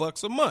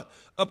 $45 a month,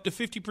 up to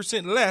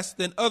 50% less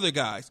than other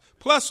guys.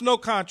 Plus, no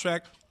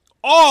contract,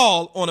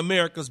 all on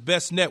America's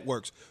best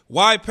networks.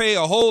 Why pay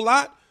a whole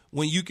lot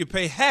when you can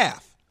pay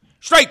half?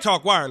 Straight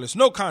Talk Wireless,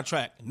 no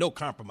contract, no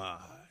compromise.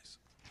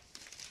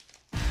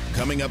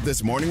 Coming up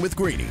this morning with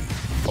Greeny,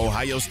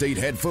 Ohio State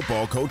head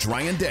football coach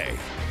Ryan Day,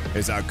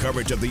 as our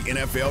coverage of the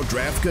NFL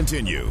Draft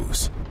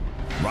continues.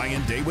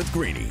 Ryan Day with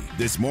Greeny,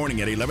 this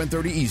morning at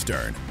 11:30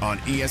 Eastern on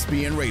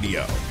ESPN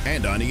Radio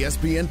and on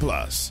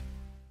ESPN+.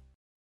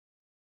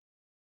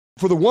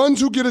 For the ones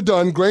who get it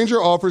done,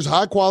 Grainger offers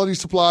high-quality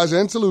supplies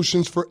and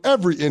solutions for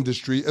every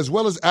industry, as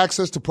well as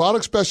access to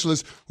product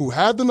specialists who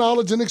have the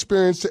knowledge and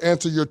experience to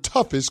answer your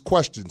toughest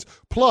questions.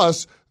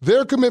 Plus,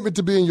 their commitment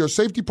to being your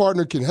safety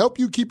partner can help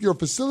you keep your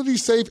facility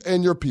safe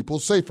and your people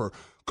safer.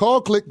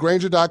 Call, click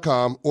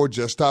Grainger.com, or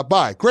just stop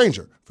by.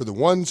 Grainger, for the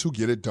ones who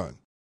get it done.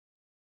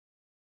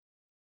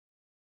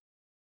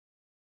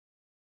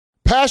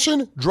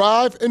 Passion,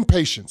 drive, and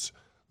patience.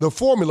 The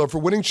formula for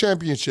winning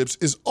championships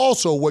is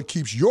also what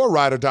keeps your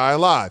ride or die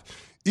alive.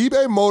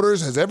 eBay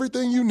Motors has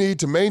everything you need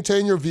to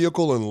maintain your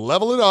vehicle and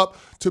level it up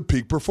to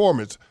peak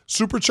performance.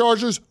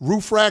 Superchargers,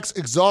 roof racks,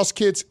 exhaust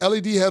kits,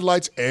 LED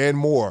headlights, and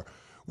more.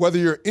 Whether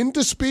you're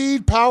into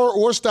speed, power,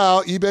 or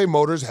style, eBay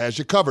Motors has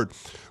you covered.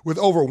 With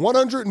over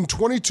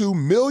 122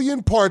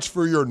 million parts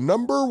for your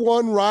number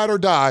one ride or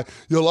die,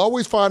 you'll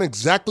always find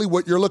exactly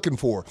what you're looking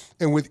for.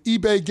 And with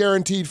eBay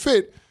Guaranteed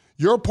Fit,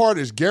 your part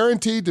is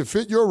guaranteed to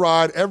fit your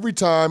ride every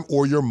time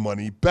or your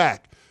money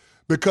back.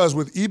 Because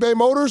with eBay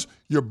Motors,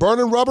 you're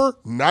burning rubber,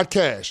 not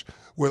cash.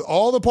 With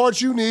all the parts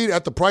you need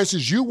at the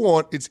prices you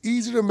want, it's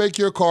easy to make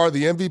your car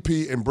the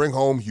MVP and bring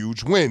home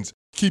huge wins.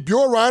 Keep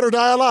your ride or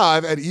die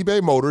alive at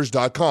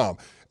ebaymotors.com.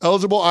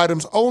 Eligible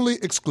items only.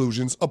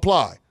 Exclusions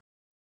apply.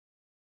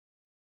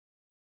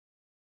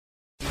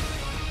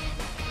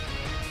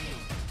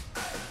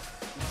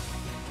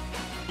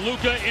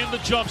 Luka in the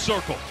jump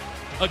circle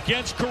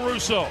against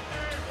Caruso.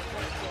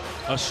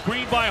 A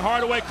screen by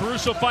Hardaway.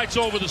 Caruso fights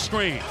over the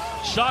screen.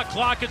 Shot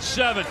clock at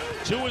 7.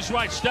 To his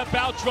right. Step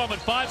out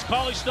Drummond. Finds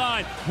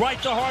Cauley-Stein. Right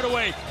to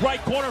Hardaway.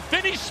 Right corner.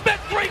 Finney-Smith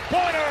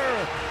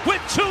three-pointer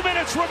with 2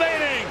 minutes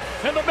remaining.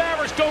 And the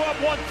Mavericks go up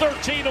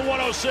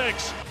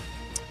 113-106.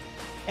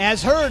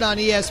 As heard on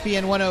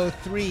ESPN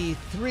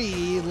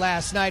 103.3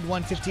 last night,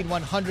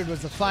 115-100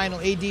 was the final.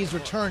 AD's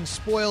return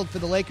spoiled for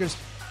the Lakers.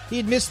 He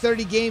had missed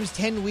 30 games,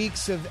 10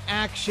 weeks of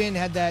action,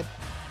 had that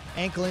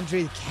ankle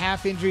injury, the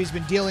calf injury. He's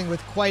been dealing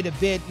with quite a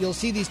bit. You'll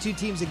see these two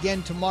teams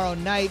again tomorrow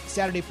night,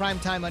 Saturday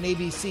primetime on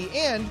ABC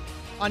and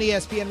on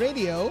ESPN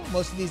Radio.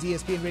 Most of these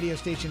ESPN radio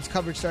stations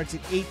coverage starts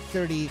at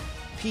 8:30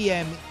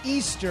 p.m.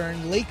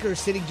 Eastern. Lakers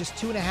sitting just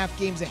 2.5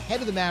 games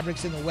ahead of the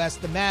Mavericks in the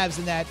West. The Mavs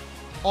in that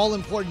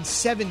all-important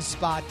 7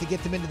 spot to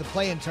get them into the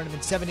play-in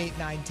tournament. 7, 8,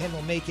 9, 10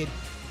 will make it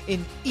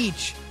in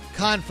each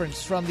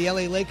conference. From the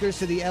LA Lakers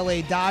to the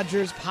LA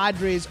Dodgers.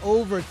 Padres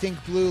over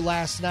Think Blue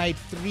last night,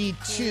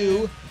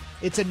 3-2.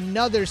 It's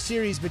another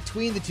series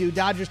between the two.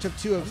 Dodgers took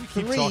 2 of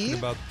 3. Keep talking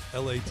about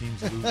LA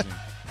teams losing.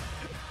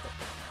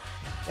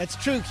 That's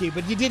true, Key,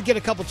 but you did get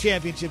a couple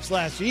championships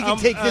last year. You can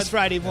take this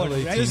Friday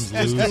morning, right? This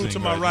dude to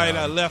my right,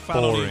 I left. I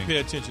don't even pay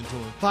attention to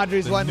him.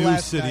 Padres won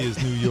last night. The new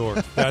city is New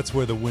York. That's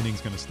where the winning's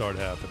going to start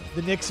happening.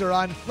 The Knicks are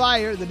on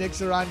fire. The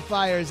Knicks are on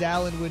fire, as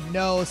Alan would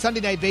know.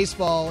 Sunday Night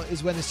Baseball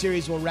is when the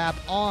series will wrap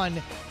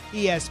on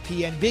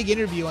ESPN. Big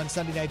interview on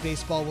Sunday Night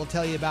Baseball we'll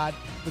tell you about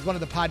with one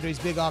of the Padres'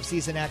 big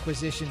offseason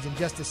acquisitions in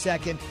just a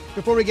second.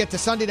 Before we get to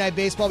Sunday Night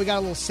Baseball, we got a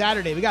little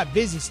Saturday. We got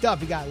busy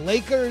stuff. We got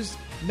Lakers,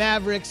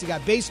 Mavericks, we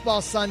got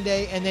baseball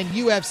Sunday, and then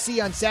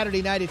UFC on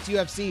Saturday night. It's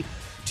UFC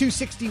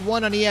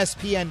 261 on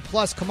ESPN+.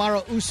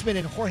 Kamaru Usman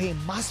and Jorge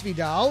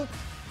Masvidal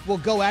will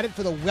go at it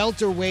for the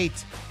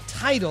welterweight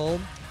title.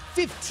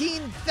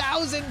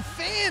 15,000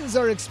 fans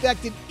are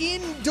expected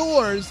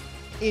indoors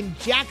in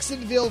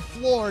Jacksonville,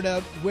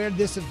 Florida, where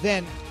this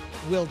event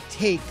will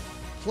take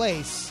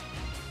place.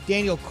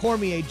 Daniel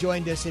Cormier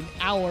joined us in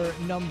hour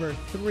number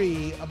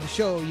 3 of the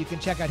show. You can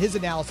check out his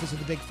analysis of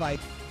the big fight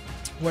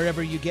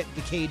wherever you get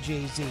the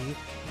KJZ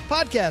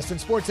podcast. And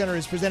SportsCenter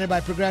is presented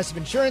by Progressive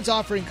Insurance,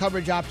 offering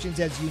coverage options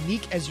as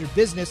unique as your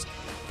business.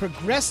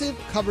 Progressive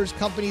covers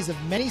companies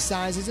of many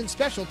sizes and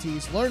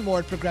specialties. Learn more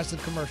at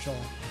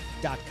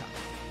progressivecommercial.com.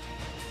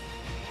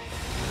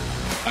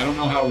 I don't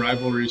know how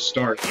rivalries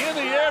start. In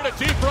the air to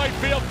deep right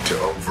field. To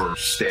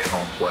overstay at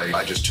home play,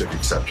 I just took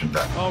exception to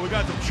that. Oh, we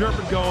got some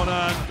chirping going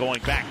on. Going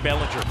back,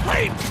 Bellinger.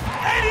 Great!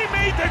 And he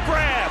made the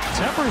grab!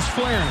 Temper's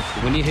flaring.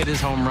 When he hit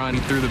his home run, he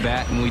threw the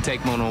bat, and we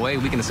take one away,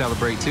 we can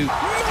celebrate too.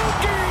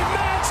 Monkey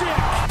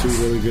magic! 2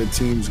 really good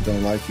teams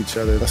don't like each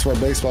other. That's what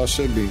baseball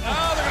should be.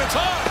 Oh, they're going to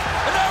talk,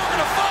 and now we're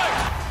going to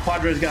fight!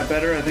 Padres got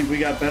better. I think we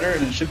got better,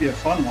 and it should be a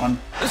fun one.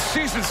 This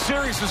season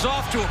series is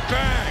off to a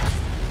bang.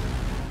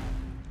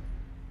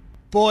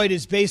 Boy,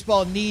 does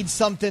baseball need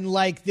something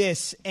like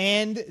this,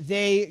 and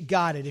they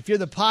got it. If you're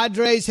the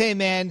Padres, hey,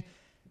 man,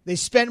 they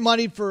spent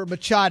money for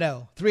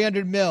Machado,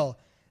 $300 million.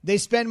 They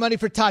spent money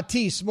for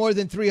Tatis, more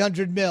than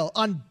 $300 million.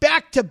 On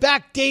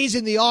back-to-back days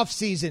in the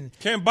offseason.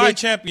 Can't buy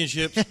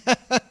championships.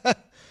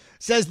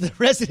 Says the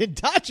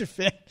resident Dodger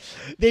fan.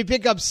 They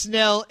pick up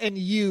Snell and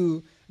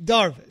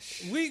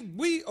Darvish.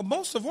 We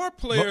most of our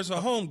players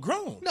are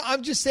homegrown. No,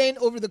 I'm just saying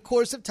over the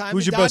course of time,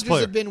 Who's the your best Dodgers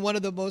player? have been one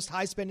of the most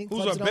high-spending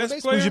clubs Who's in our all best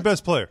baseball. player? Who's your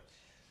best player?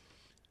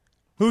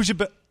 Who's your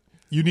best?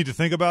 You need to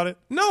think about it.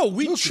 No,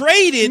 we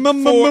traded for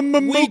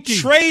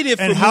Mookie.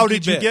 And how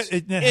did you Betts. get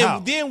it? And how?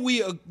 then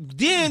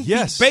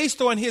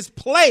based on his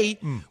play,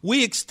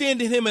 we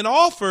extended him an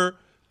offer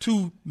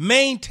to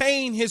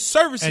maintain his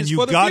services and you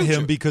for the got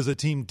future. him because the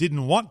team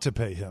didn't want to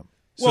pay him.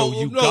 Well, so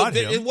you no, got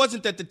him. It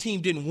wasn't that the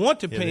team didn't want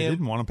to pay they him.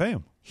 didn't want to pay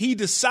him. He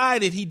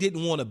decided he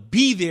didn't want to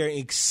be there and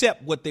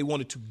accept what they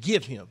wanted to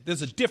give him.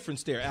 There's a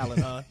difference there,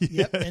 Alan. Huh?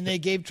 Yep, and they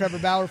gave Trevor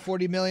Bauer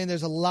 $40 million.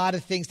 There's a lot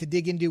of things to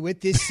dig into with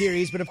this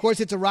series, but of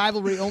course it's a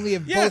rivalry only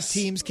if both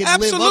teams can live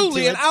up to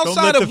absolutely. it. And outside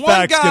Don't let of the one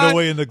facts guy, get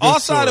away in the good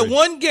outside story. of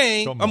one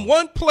game,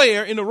 one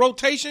player in the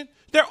rotation,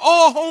 they're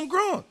all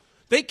homegrown.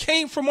 They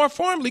came from our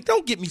farm league.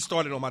 Don't get me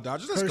started on my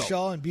Dodgers. Let's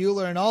Kershaw and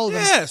Buehler and all of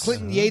them. Yes.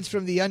 Clinton Yates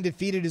from the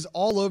Undefeated is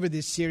all over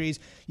this series.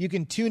 You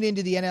can tune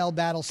into the NL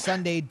Battle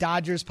Sunday.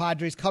 Dodgers,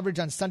 Padres coverage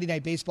on Sunday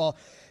Night Baseball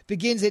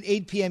begins at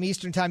 8 p.m.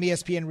 Eastern Time,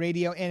 ESPN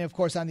Radio, and, of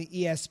course, on the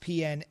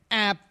ESPN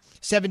app.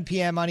 7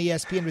 p.m. on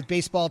ESPN with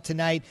baseball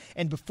tonight.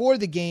 And before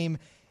the game,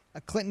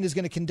 Clinton is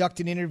going to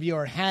conduct an interview,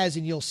 or has,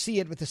 and you'll see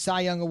it with the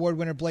Cy Young Award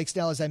winner Blake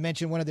Snell, as I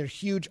mentioned, one of their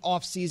huge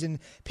offseason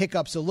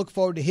pickups. So look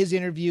forward to his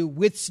interview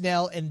with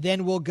Snell, and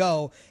then we'll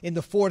go in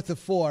the fourth of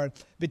four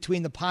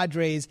between the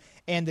Padres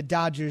and the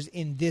Dodgers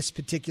in this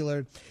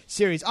particular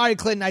series. All right,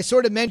 Clinton, I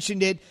sort of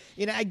mentioned it.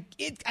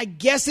 I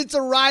guess it's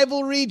a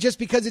rivalry just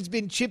because it's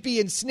been chippy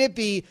and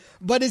snippy,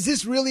 but is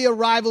this really a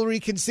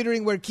rivalry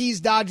considering where Key's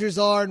Dodgers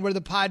are and where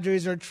the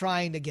Padres are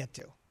trying to get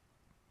to?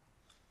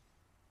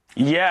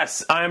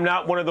 Yes, I am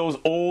not one of those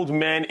old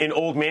men in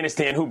Old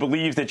Manistan who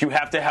believes that you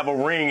have to have a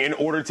ring in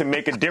order to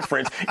make a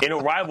difference in a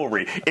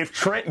rivalry. If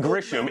Trent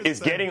Grisham is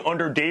getting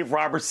under Dave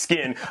Roberts'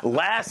 skin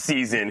last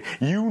season,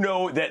 you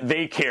know that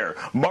they care.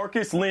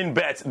 Marcus Lynn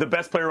Betts, the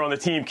best player on the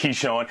team,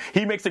 Keyshawn,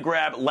 he makes a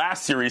grab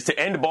last series to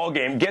end the ball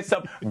game, gets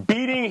up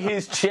beating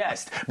his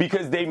chest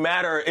because they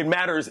matter. It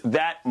matters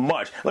that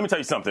much. Let me tell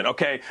you something,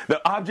 okay? The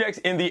objects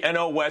in the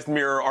NL West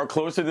mirror are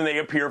closer than they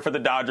appear for the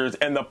Dodgers,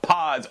 and the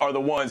pods are the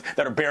ones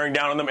that are bearing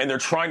down on them, and they're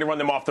trying to run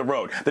them off the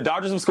road. The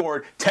Dodgers have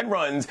scored 10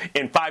 runs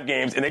in 5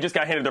 games, and they just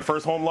got handed their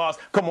first home loss.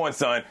 Come on,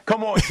 son.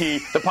 Come on,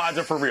 Key. The Pods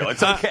are for real.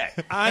 It's okay.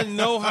 I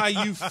know how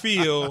you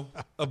feel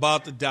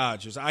about the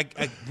Dodgers.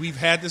 We've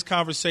had this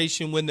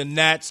conversation when the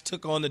Nats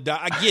took on the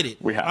Dodgers. I get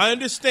it. I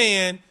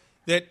understand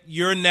that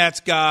you're a Nats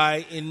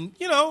guy, and,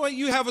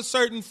 you have a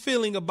certain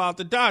feeling about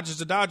the Dodgers.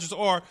 The Dodgers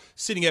are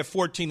sitting at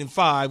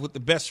 14-5 with the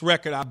best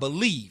record, I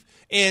believe,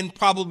 and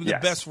probably the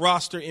best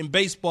roster in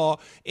baseball.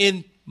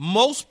 And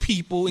most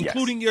people,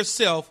 including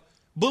yourself,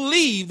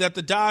 believe that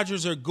the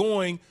Dodgers are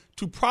going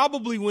to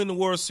probably win the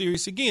World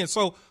Series again.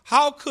 So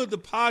how could the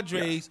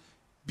Padres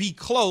be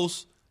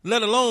close,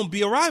 let alone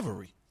be a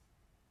rivalry?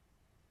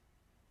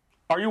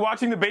 Are you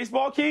watching the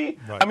baseball, Key?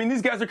 Right. I mean,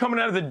 these guys are coming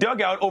out of the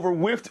dugout over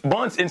whiffed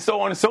bunts and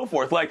so on and so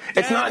forth. Like,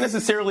 it's not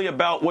necessarily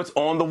about what's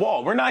on the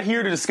wall. We're not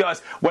here to discuss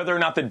whether or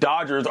not the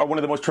Dodgers are one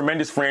of the most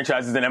tremendous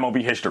franchises in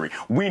MLB history.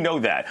 We know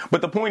that. But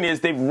the point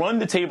is, they've run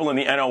the table in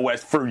the NL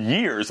West for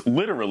years,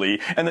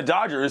 literally, and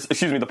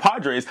the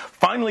Padres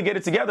finally get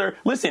it together.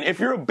 Listen,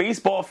 if you're a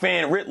baseball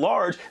fan writ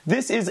large,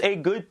 this is a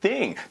good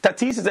thing.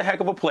 Tatis is a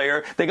heck of a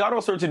player. They got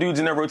all sorts of dudes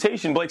in their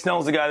rotation. Blake Snell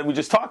is the guy that we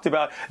just talked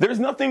about. There's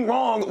nothing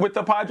wrong with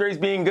the Padres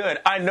being good.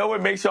 I know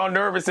it makes y'all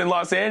nervous in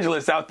Los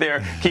Angeles out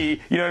there, Key.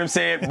 You know what I'm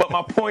saying? But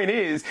my point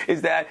is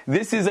that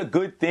this is a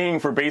good thing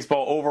for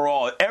baseball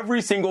overall.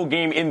 Every single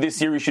game in this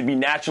series should be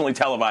nationally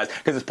televised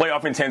because it's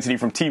playoff intensity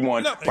from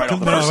T1 right off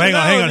the bat.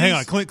 Hang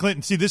on.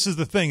 Clinton, see, this is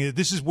the thing.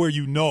 This is where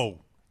you know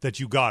that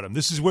you got him.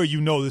 This is where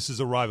you know this is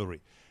a rivalry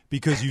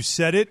because you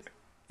said it,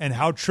 and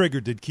how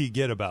triggered did Key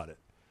get about it?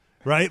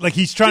 Right? Like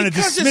he's trying to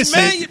dismiss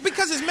it.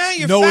 Because it's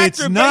manufactured no,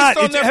 it's not.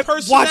 based on their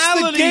personalities.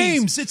 Watch the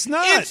games. It's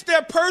not. It's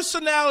their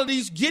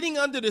personalities getting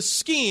under the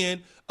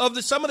skin of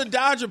some of the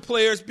Dodger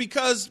players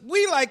because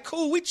we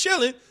cool, we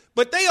chilling,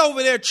 but they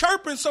over there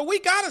chirping, so we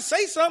got to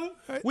say something.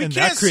 We and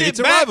can't that creates sit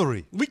a back.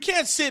 rivalry. We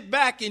can't sit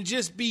back and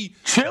just be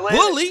chilling.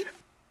 Bully.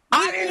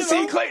 I didn't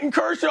see Clayton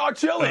Kershaw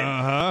chilling.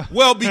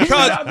 Well, because he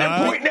was out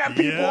there pointing at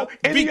people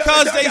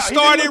because they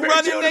started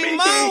running their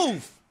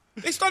mouth.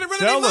 They started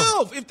running their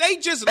mouth. If they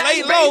just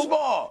lay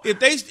low,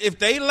 if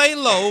they lay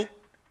low,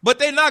 but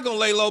they're not going to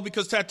lay low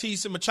because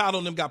Tatis and Machado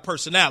and them got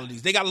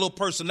personalities. They got little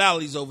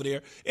personalities over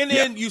there. And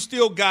then you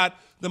still got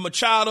the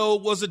Machado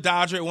was a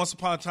Dodger at once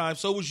upon a time.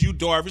 So was you,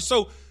 Darvish.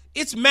 So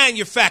it's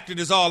manufactured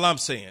is all I'm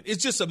saying.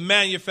 It's just a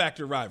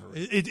manufactured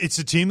rivalry. It's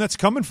a team that's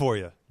coming for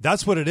you.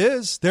 That's what it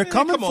is. They're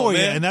coming for you.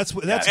 And that's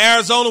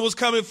Arizona was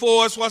coming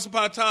for us once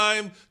upon a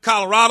time.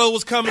 Colorado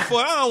was coming for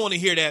us. I don't want to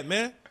hear that,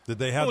 man. Did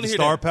they have the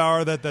star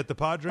power that the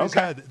Padres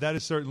had? That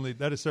is certainly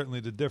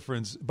the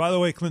difference. By the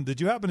way, Clint,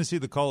 did you happen to see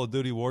the Call of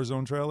Duty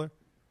Warzone trailer?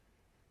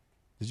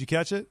 Did you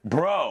catch it?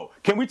 Bro,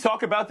 can we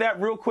talk about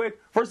that real quick?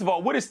 First of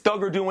all, what is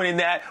Thugger doing in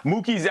that?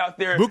 Mookie's out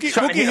there Mookie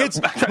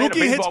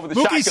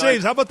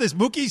saves. How about this?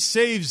 Mookie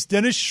saves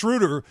Dennis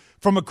Schroeder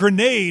from a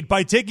grenade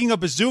by taking a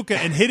bazooka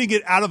and hitting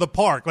it out of the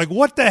park. Like,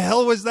 what the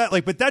hell was that?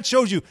 Like, but that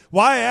shows you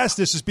why I asked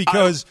this is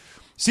because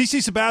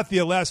CeCe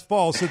Sabathia last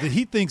fall said that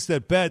he thinks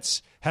that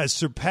Betts has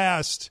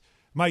surpassed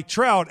Mike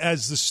Trout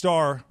as the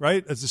star,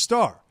 right? As the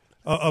star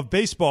of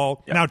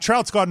baseball. Yep. Now,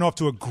 Trout's gotten off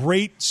to a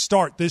great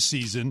start this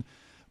season,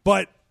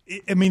 but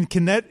I mean,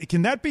 can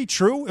that be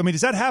true? I mean, is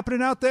that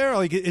happening out there?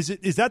 Like,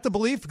 is that the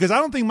belief? Because I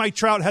don't think Mike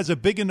Trout has a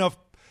big enough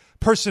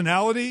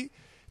personality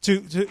to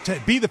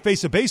be the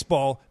face of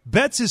baseball.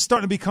 Betts is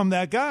starting to become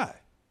that guy.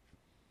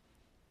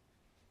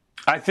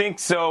 I think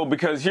so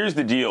because here's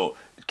the deal.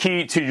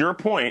 Key, to your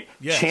point,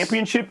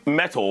 championship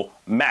metal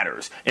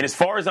matters. And as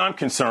far as I'm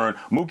concerned,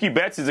 Mookie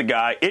Betts is a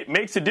guy, it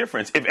makes a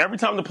difference. If every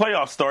time the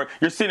playoffs start,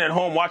 you're sitting at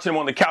home watching him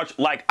on the couch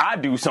like I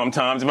do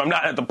sometimes if I'm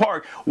not at the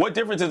park, what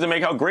difference does it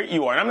make how great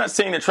you are? And I'm not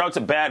saying that Trout's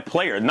a bad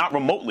player, not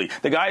remotely.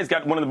 The guy has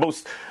got one of the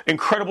most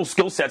incredible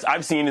skill sets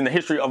I've seen in the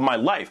history of my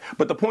life.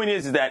 But the point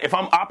is that if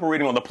I'm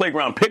operating on the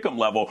playground pick'em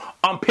level,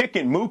 I'm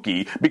picking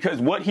Mookie because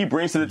what he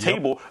brings to the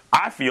table,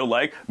 I feel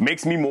like,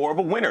 makes me more of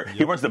a winner.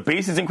 He runs the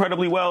bases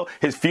incredibly well.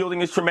 His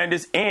fielding is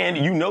tremendous. And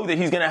you know that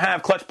he's going to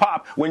have clutch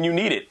pop when you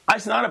need it.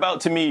 It's not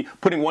about, to me,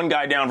 putting one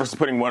guy down versus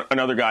putting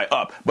another guy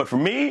up. But for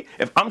me,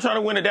 if I'm trying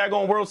to win a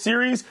daggone World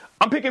Series,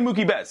 I'm picking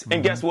Mookie Betts.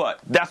 And guess what?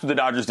 That's what the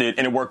Dodgers did,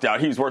 and it worked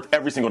out. He was worth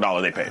every single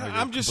dollar they paid.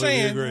 I'm just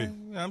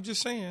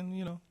saying,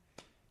 you know.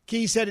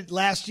 Key said it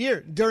last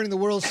year during the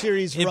World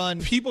Series run.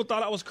 People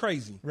thought I was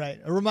crazy. Right.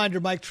 A reminder,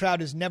 Mike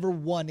Trout has never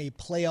won a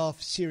playoff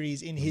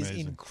series in his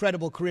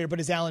incredible career. But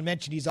as Alan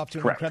mentioned, he's off to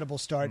an incredible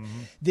start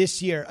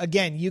this year.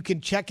 Again, you can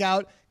check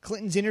out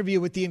Clinton's interview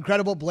with the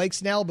incredible Blake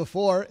Snell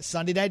before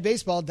Sunday Night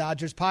Baseball,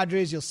 Dodgers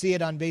Padres. You'll see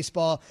it on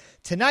Baseball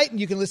Tonight, and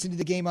you can listen to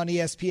the game on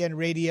ESPN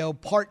Radio.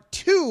 Part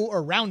 2,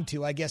 or round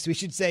 2, I guess we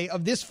should say,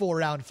 of this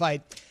 4-round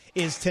fight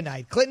is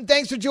tonight. Clinton,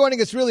 thanks for joining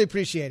us. Really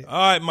appreciate it. All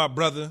right, my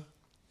brother.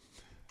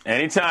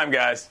 Anytime,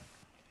 guys.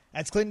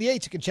 That's Clinton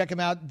Yates. You can check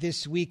him out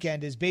this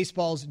weekend as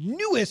baseball's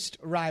newest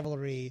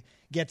rivalry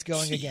gets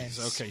going again.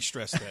 Okay,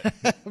 stress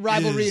that.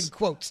 Rivalry in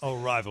quotes. Oh,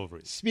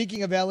 rivalry.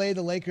 Speaking of L.A.,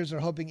 the Lakers are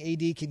hoping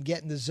AD can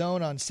get in the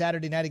zone on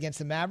Saturday night against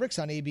the Mavericks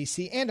on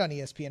ABC and on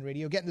ESPN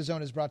Radio. Get in the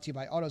Zone is brought to you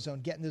by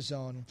AutoZone. Get in the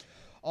Zone.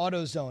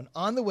 AutoZone.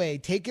 On the way,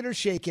 take it or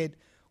shake it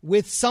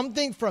with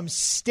something from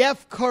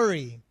Steph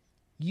Curry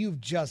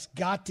you've just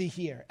got to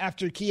hear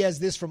after Key has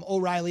this from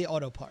O'Reilly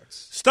Auto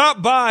Parts.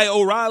 Stop by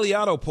O'Reilly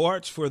Auto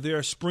Parts for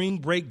their spring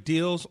break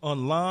deals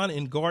on lawn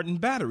and garden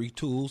battery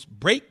tools,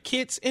 brake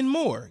kits, and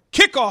more.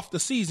 Kick off the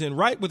season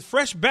right with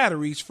fresh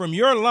batteries from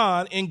your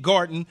lawn and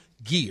garden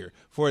gear.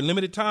 For a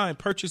limited time,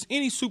 purchase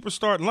any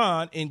Superstart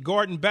lawn and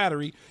garden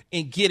battery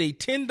and get a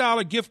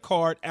 $10 gift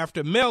card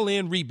after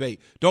mail-in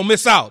rebate. Don't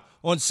miss out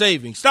on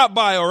savings. Stop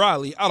by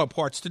O'Reilly Auto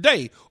Parts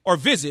today or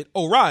visit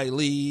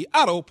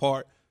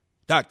O'ReillyAutoPart.com.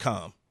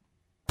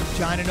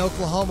 John in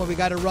Oklahoma, we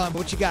got to run.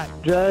 What you got?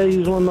 Jay,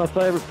 he's one of my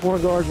favorite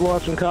point guards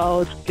watching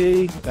college.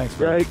 Key, thanks.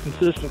 Great,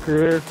 consistent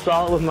career.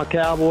 Solid with my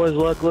Cowboys,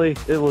 luckily.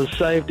 It was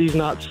safeties,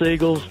 not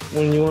Seagulls,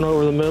 when you went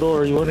over the middle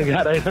or you wouldn't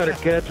have got 800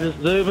 catches.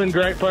 Zubin,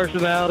 great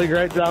personality,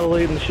 great job of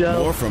leading the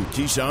show. More from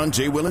Keyshawn,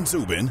 J. Will, and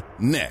Zubin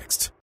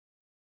next.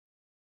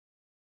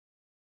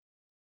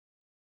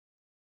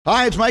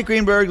 Hi, it's Mike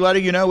Greenberg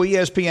letting you know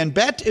ESPN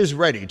Bet is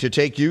ready to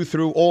take you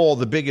through all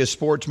the biggest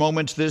sports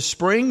moments this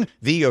spring.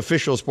 The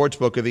official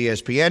sportsbook of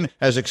ESPN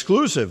has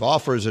exclusive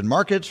offers and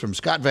markets from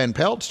Scott Van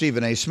Pelt,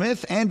 Stephen A.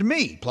 Smith, and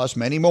me, plus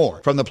many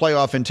more. From the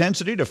playoff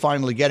intensity to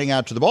finally getting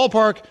out to the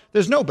ballpark,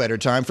 there's no better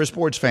time for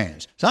sports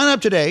fans. Sign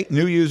up today.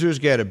 New users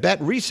get a bet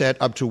reset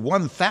up to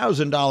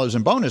 $1,000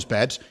 in bonus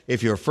bets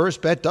if your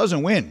first bet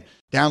doesn't win.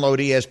 Download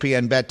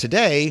ESPN Bet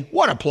today.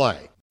 What a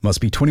play. Must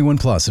be 21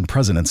 plus and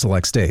present in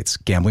select states.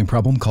 Gambling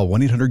problem? Call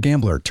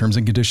 1-800-GAMBLER. Terms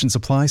and conditions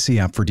apply. See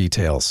app for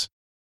details.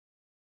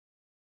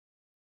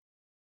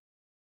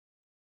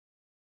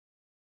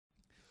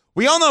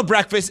 We all know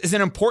breakfast is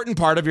an important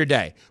part of your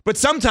day. But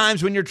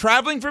sometimes when you're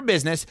traveling for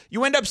business,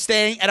 you end up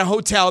staying at a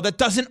hotel that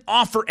doesn't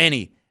offer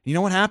any. You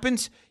know what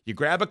happens? You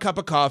grab a cup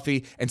of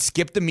coffee and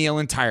skip the meal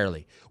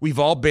entirely. We've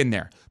all been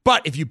there.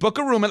 But if you book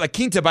a room at La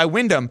Quinta by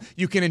Wyndham,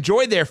 you can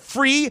enjoy their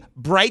free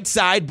Bright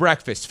Side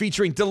breakfast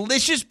featuring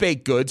delicious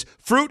baked goods,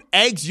 fruit,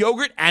 eggs,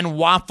 yogurt, and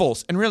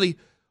waffles. And really,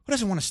 who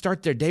doesn't want to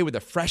start their day with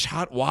a fresh,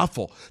 hot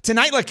waffle?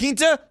 Tonight, La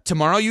Quinta,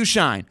 tomorrow you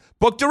shine.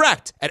 Book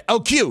direct at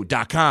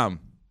lq.com.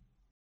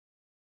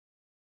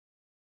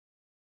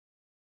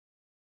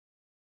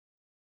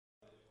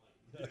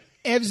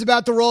 Ev's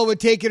about to roll with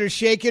Take It or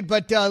Shake It,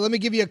 but let me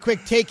give you a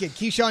quick Take It.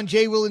 Keyshawn,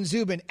 J. Will, and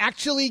Zubin.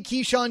 Actually,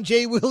 Keyshawn,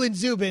 J. Will, and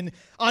Zubin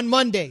on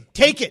Monday.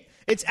 Take it.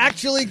 It's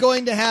actually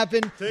going to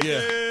happen. Take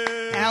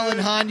it. Alan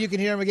Hahn, you can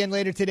hear him again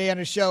later today on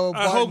his show.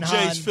 I hope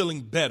Jay's feeling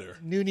better.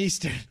 Noon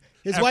Eastern.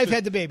 His wife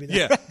had the baby.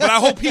 Yeah, but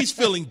I hope he's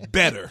feeling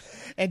better.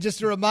 And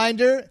just a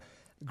reminder,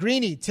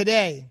 Greeny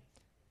today.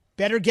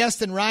 Better guest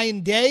than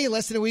Ryan Day,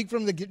 less than a week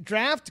from the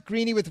draft.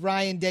 Greeny with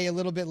Ryan Day a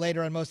little bit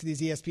later on most of these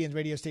ESPN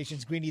radio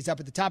stations. Greeny's up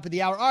at the top of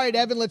the hour. All right,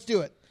 Evan, let's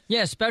do it.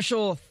 Yeah,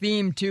 special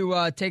theme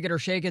to Take It or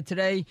Shake It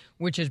today,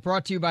 which is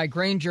brought to you by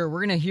Grainger.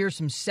 We're going to hear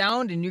some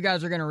sound, and you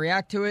guys are going to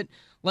react to it.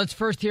 Let's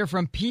first hear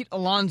from Pete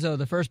Alonso,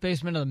 the first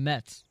baseman of the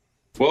Mets.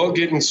 Well,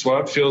 getting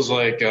swept feels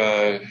like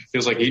eating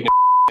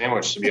a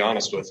sandwich, to be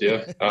honest with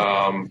you.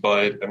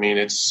 But, I mean,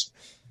 it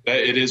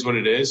is what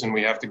it is, and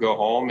we have to go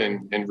home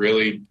and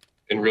really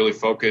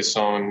focus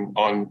on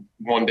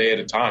one day at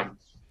a time.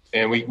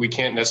 And we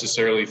can't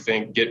necessarily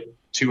get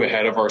too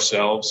ahead of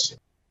ourselves.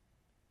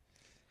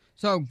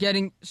 So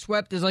getting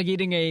swept is like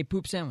eating a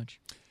poop sandwich.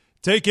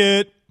 Take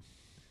it.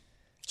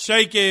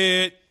 Shake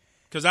it.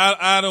 Because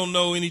I don't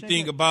know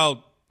anything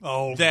about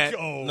that.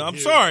 No, I'm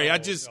sorry.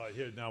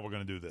 Now we're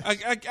going to do this.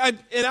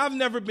 And I've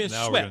never been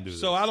swept,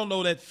 so I don't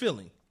know that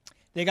feeling.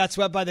 They got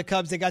swept by the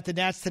Cubs. They got the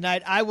Nats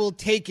tonight. I will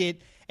take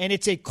it, and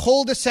it's a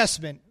cold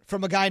assessment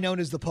from a guy known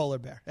as the Polar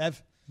Bear.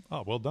 Ev?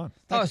 Oh, well done.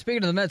 Oh,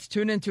 speaking of the Mets,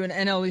 tune into an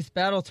NL East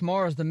battle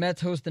tomorrow as the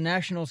Mets host the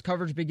Nationals.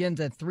 Coverage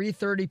begins at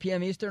 3:30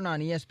 p.m. Eastern on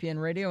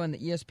ESPN Radio and the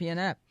ESPN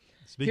app.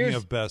 Speaking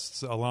of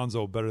bests,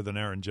 Alonso better than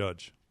Aaron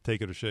Judge.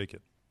 Take it or shake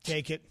it.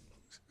 Take it.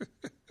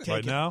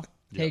 Right now?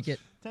 Take it.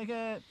 Take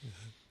it.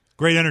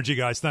 Great energy,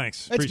 guys.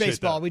 Thanks. It's Appreciate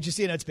baseball. that. We just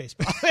see it's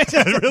baseball.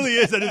 It really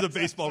is. That is a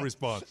baseball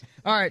response.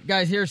 All right,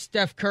 guys, here's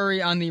Steph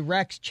Curry on the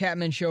Rex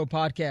Chapman Show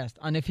podcast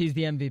on if he's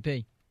the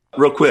MVP.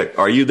 Real quick,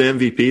 are you the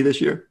MVP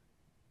this year?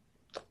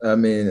 I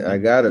mean, I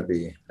gotta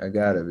be.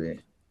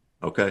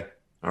 Okay.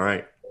 All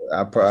right.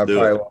 I probably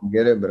won't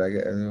get it, but I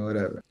mean,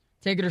 whatever.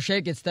 Take it or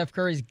shake it. Steph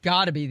Curry's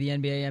got to be the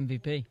NBA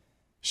MVP.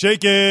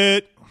 Shake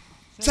it.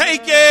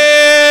 Take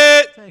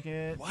it. Take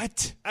it.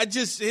 What? I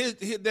just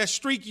that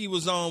streak he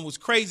was on was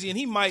crazy, and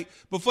he might,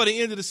 before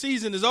the end of the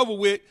season is over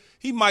with,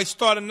 he might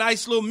start a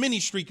nice little mini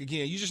streak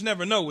again. You just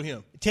never know with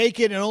him. Take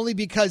it, and only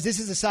because this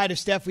is a side of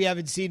Steph we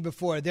haven't seen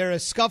before. They're a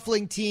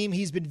scuffling team.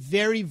 He's been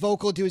very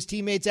vocal to his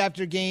teammates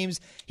after games.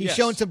 He's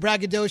shown some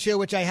braggadocio,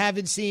 which I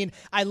haven't seen.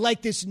 I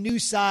like this new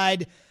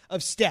side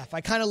of Steph.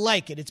 I kind of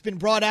like it. It's been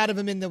brought out of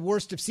him in the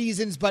worst of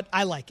seasons, but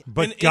I like it.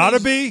 But gotta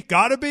be.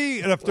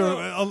 After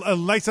a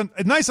nice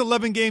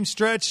 11-game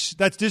stretch,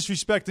 that's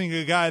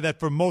disrespecting a guy that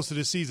for most of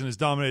the season has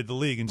dominated the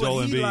league, and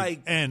Joel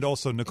Embiid, and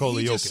also Nikola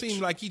Jokic. He just seemed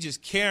like he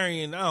just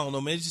carrying, I don't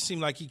know, man. It just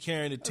seemed like he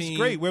carrying the team.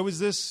 That's great. Where was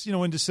this,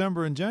 in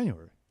December and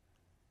January?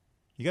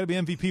 You got to be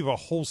MVP of a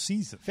whole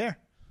season. Fair.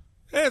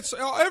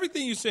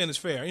 Everything you're saying is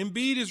fair.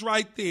 Embiid is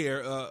right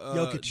there.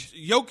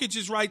 Jokic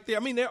is right there. I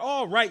mean, they're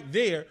all right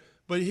there.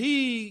 But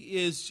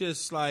he is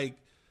just like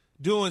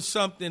doing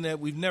something that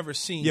we've never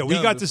seen. Yeah, we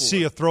got before. to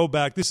see a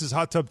throwback. This is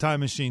Hot Tub Time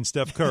Machine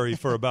Steph Curry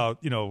for about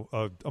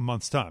a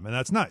month's time, and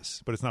that's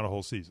nice. But it's not a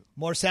whole season.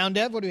 More sound,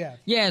 Dev. What do we have?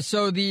 Yeah,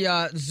 so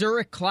the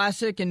Zurich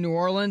Classic in New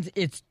Orleans.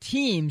 It's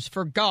teams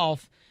for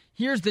golf.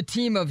 Here's the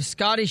team of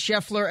Scotty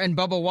Scheffler and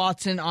Bubba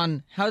Watson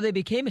on how they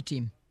became a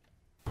team.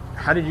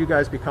 How did you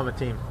guys become a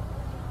team?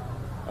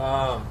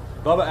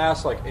 Bubba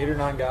asked like 8 or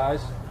 9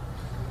 guys,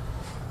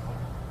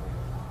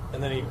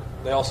 and then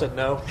they all said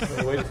no, and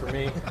they waited for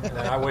me, and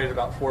then I waited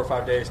about 4 or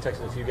 5 days,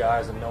 texted a few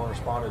guys, and no one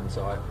responded, and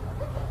so I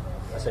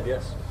said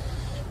yes.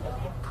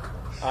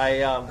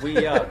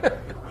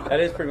 That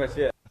is pretty much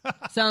it.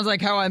 Sounds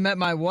like how I met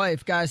my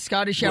wife. Guys,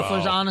 Scotty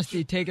Scheffler's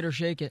honesty, take it or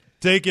shake it.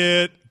 Take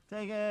it.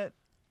 Take it.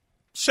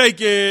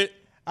 Shake it.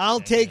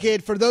 I'll take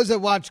it. For those that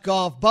watch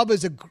golf,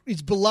 Bubba's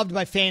he's beloved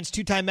by fans,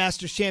 2-time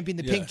Masters champion,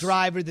 the pink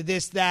driver, the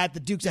this, that,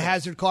 the Dukes of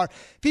Hazzard car.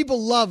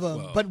 People love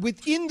him. But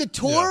within the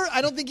tour,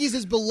 I don't think he's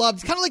as beloved.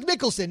 It's kind of like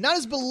Mickelson, not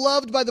as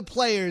beloved by the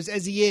players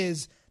as he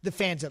is the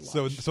fans at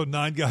large. So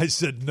 9 guys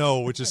said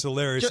no, which is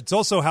hilarious. It's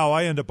also how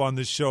I end up on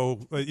this show,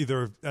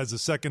 either as a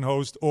second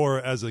host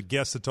or as a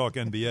guest to talk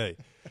NBA.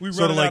 We run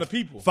sort of out of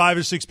people. 5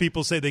 or 6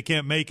 people say they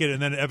can't make it,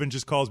 and then Evan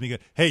just calls me and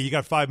goes, hey, you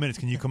got 5 minutes.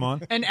 Can you come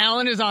on? And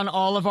Alan is on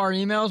all of our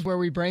emails where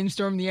we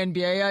brainstorm the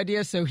NBA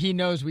idea, so he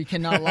knows we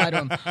cannot lie to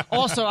him.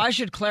 Also, I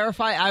should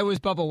clarify, I was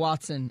Bubba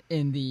Watson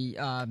in the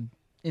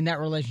in that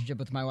relationship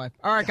with my wife.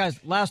 All right, guys,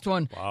 last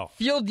one. Wow.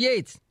 Field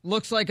Yates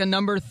looks like a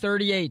number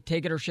 38.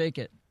 Take it or shake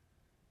it.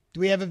 Do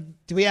we have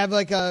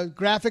like a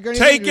graphic or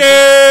anything? Take it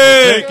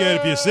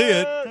if you see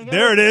it.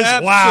 There it is.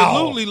 Wow.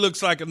 Absolutely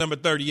looks like a number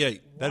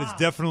 38. That is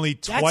definitely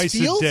twice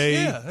a day.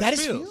 Yeah, that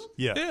is Field?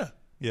 Yeah.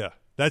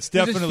 That's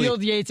This is definitely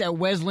Field Yates at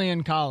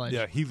Wesleyan College.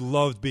 Yeah, he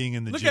loved being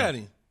in the Look gym. at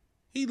him.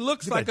 He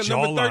looks Look at like a that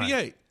number jawline.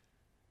 38.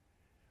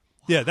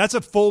 Yeah, that's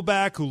a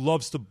fullback who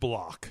loves to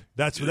block.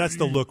 That's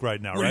the look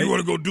right now, What right? do you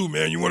want to go do,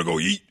 man? You want to go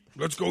eat?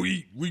 Let's go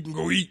eat. We can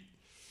go eat.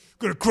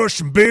 Gonna crush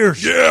some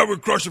beers. Yeah, we'll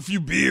crush a few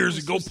beers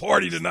and go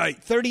party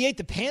tonight. 38,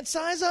 the pant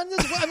size on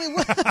this? I mean,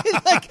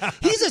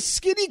 he's a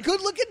skinny,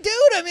 good-looking dude.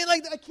 I mean,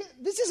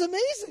 this is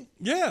amazing.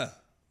 Yeah.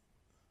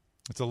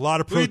 It's a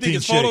lot of What do you protein think,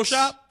 it's shakes.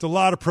 Photoshop? It's a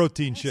lot of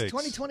protein It's shakes.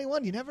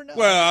 2021. You never know.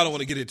 Well, I don't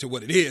want to get into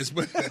what it is,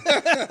 but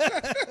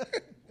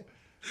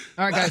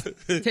All right, guys,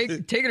 take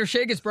it or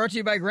shake. It's brought to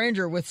you by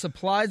Grainger. With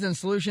supplies and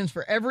solutions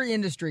for every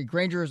industry,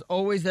 Grainger is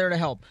always there to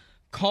help.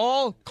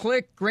 Call,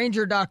 click,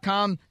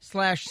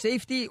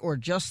 Grainger.com/safety, or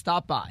just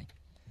stop by.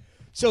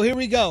 So here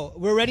we go.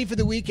 We're ready for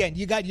the weekend.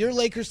 You got your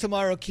Lakers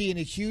tomorrow, Key, in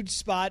a huge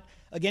spot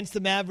against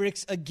the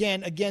Mavericks.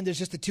 Again, there's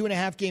just a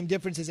 2.5-game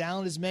difference, as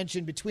Alan has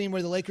mentioned, between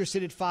where the Lakers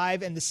sit at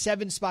 5 and the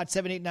 7 spot,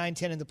 7, 8, 9,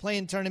 10 in the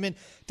play-in tournament.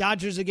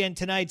 Dodgers again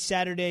tonight,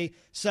 Saturday,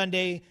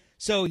 Sunday.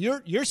 So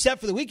you're set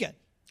for the weekend.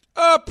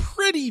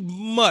 pretty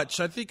much.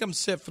 I think I'm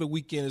set for the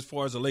weekend as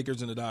far as the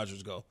Lakers and the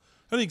Dodgers go.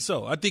 I think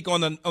so. I think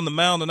on the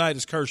mound tonight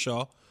is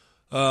Kershaw.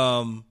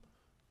 So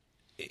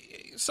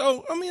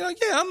I mean,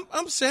 yeah,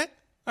 I'm set.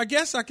 I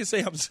guess I can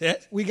say I'm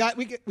set. We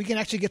can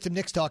actually get some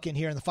Knicks talk in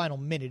here in the final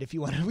minute if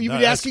you want. You've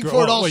been asking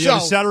for it all show. Yeah,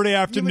 Saturday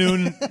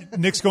afternoon,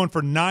 Knicks going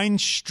for 9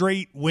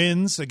 straight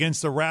wins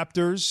against the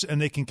Raptors,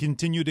 and they can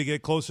continue to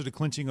get closer to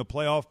clinching a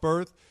playoff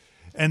berth.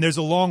 And there's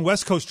a long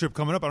West Coast trip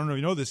coming up. I don't know if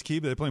you know this, Key,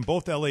 but they're playing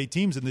both L.A.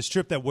 teams in this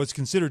trip that was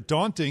considered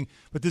daunting.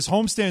 But this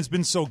homestand's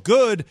been so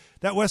good,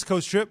 that West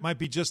Coast trip might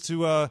be just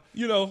to,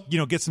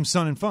 get some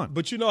sun and fun.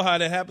 But you know how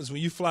that happens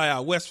when you fly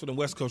out west for the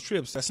West Coast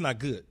trips. That's not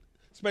good,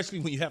 especially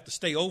when you have to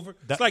stay over.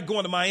 It's like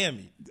going to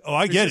Miami. Oh,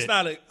 I get it.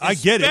 I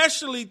get it.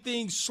 Especially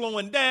things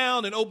slowing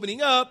down and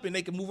opening up, and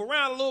they can move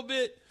around a little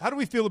bit. How do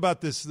we feel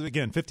about this,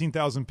 again,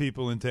 15,000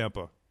 people in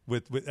Tampa?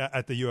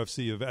 At the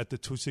UFC at the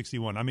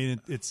 261. I mean,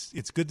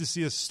 it's good to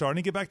see us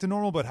starting to get back to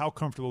normal, but how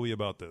comfortable are we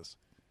about this?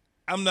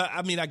 I'm not.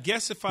 I mean, I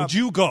guess if I would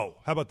you go?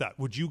 How about that?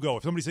 Would you go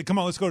if somebody said, "Come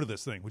on, let's go to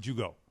this thing"? Would you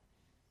go?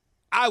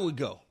 I would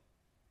go.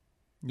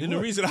 And the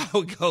reason I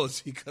would go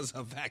is because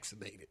I'm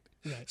vaccinated.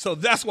 Right. So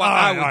that's why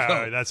I would go.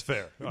 All right, that's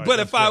fair. But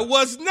if I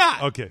was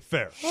not, okay,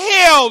 fair.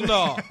 Hell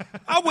no,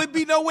 I wouldn't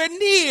be nowhere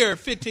near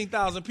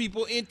 15,000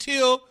 people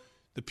until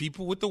the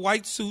people with the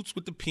white suits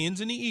with the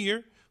pins in the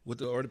ear.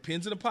 Or the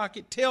pins in the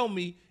pocket tell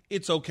me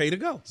it's okay to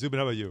go. Zubin,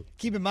 how about you?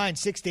 Keep in mind,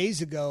 6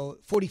 days ago,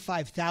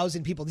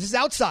 45,000 people. This is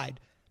outside,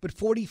 but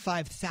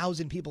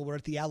 45,000 people were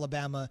at the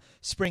Alabama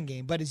spring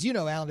game. But as you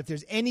know, Alan, if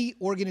there's any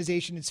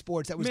organization in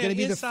sports that was going to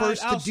be the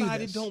first to do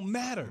this. It don't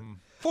matter.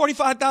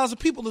 45,000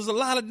 people is a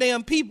lot of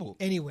damn people.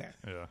 Anywhere.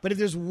 Yeah. But if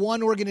there's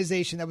one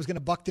organization that was going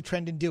to buck the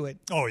trend and do it,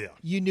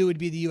 you knew it would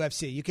be the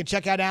UFC. You can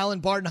check out Alan,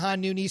 Bart, and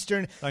Hahn, noon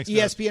Eastern, Thanks,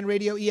 ESPN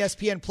Radio,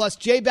 ESPN Plus.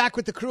 Jay back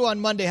with the crew on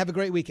Monday. Have a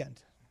great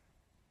weekend.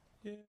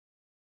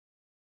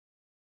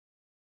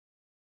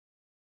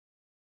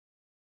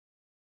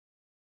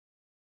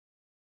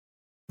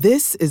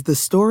 This is the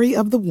story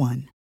of the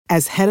one.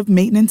 As head of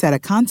maintenance at a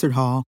concert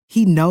hall,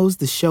 he knows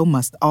the show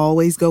must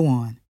always go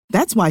on.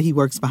 That's why he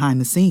works behind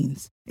the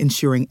scenes,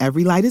 ensuring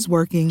every light is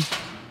working,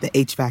 the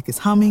HVAC is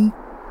humming,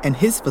 and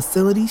his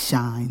facility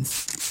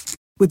shines.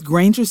 With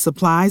Grainger's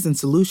supplies and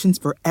solutions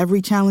for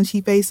every challenge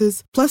he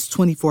faces, plus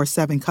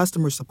 24/7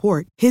 customer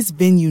support, his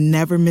venue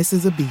never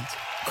misses a beat.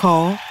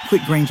 Call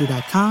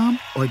quickgrainger.com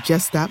or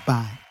just stop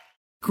by.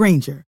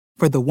 Grainger,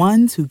 for the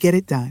ones who get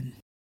it done.